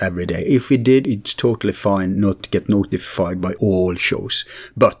shows every day. If we did, it's totally fine not to get notified by all shows.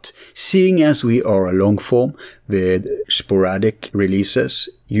 But seeing as we are a long form with sporadic releases,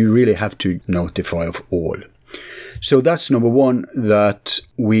 you really have to notify of all. So that's number one, that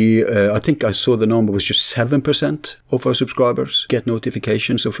we, I think I saw the number was just 7% of our subscribers get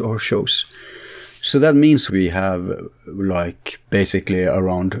notifications of our shows. So that means we have like basically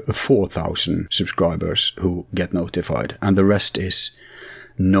around 4,000 subscribers who get notified, and the rest is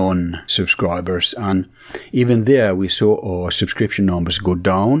non-subscribers. And even there we saw our subscription numbers go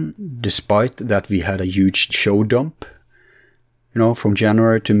down, despite that we had a huge show dump. You know, from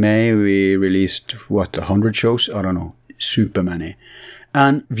January to May we released, 100 shows? I don't know, super many.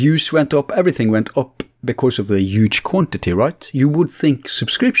 And views went up, everything went up because of the huge quantity, right? You would think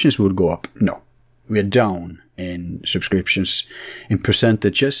subscriptions would go up. No. We're down in subscriptions in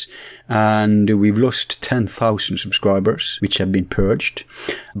percentages, and we've lost 10,000 subscribers, which have been purged.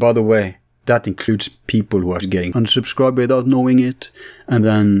 By the way, that includes people who are getting unsubscribed without knowing it, and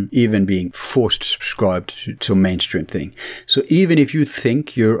then even being forced to subscribe to a mainstream thing. So even if you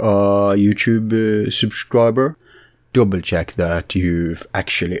think you're a YouTube subscriber, double check that you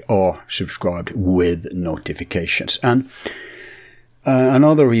actually are subscribed with notifications. And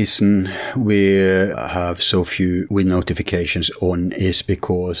another reason we have so few with notifications on is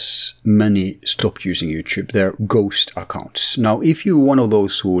because many stopped using YouTube. They're ghost accounts. Now, if you're one of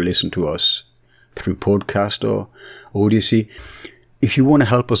those who listen to us through podcast or Odyssey, if you want to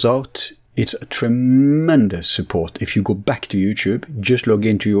help us out, it's a tremendous support. If you go back to YouTube, just log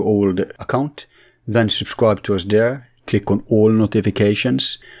into your old account, then subscribe to us there, click on all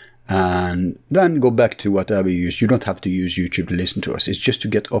notifications, and then go back to whatever you use. You don't have to use YouTube to listen to us. It's just to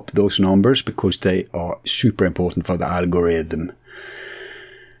get up those numbers, because they are super important for the algorithm.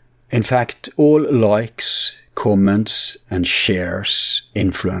 In fact, all likes, comments, and shares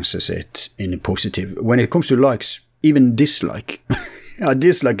influences it in a positive. When it comes to likes, even dislike. A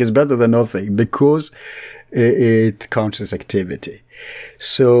dislike is better than nothing, because it counts as activity.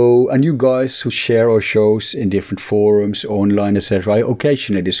 So, and you guys who share our shows in different forums, online, etc., I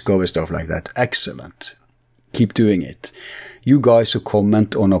occasionally discover stuff like that. Excellent. Keep doing it. You guys who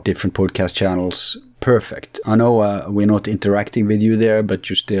comment on our different podcast channels, perfect. I know we're not interacting with you there, but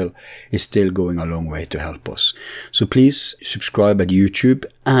it's still going a long way to help us. So please subscribe at YouTube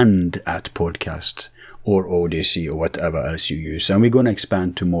and at podcast or Odyssey or whatever else you use. And we're going to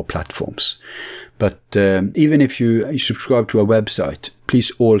expand to more platforms. But even if you subscribe to our website,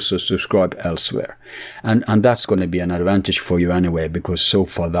 please also subscribe elsewhere. And that's going to be an advantage for you anyway, because so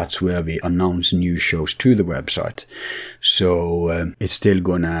far that's where we announce new shows to the website. So it's still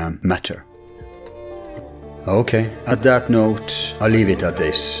going to matter. Okay, at that note, I'll leave it at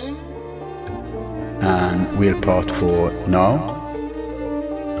this. And we'll part for now.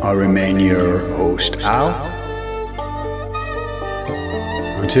 I remain your host, Al.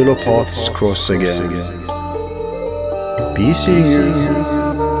 Until our paths cross again. Be seeing you.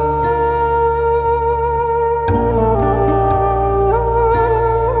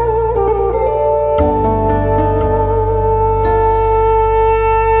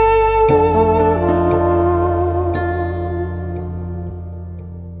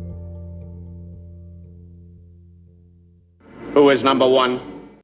 Who is number one?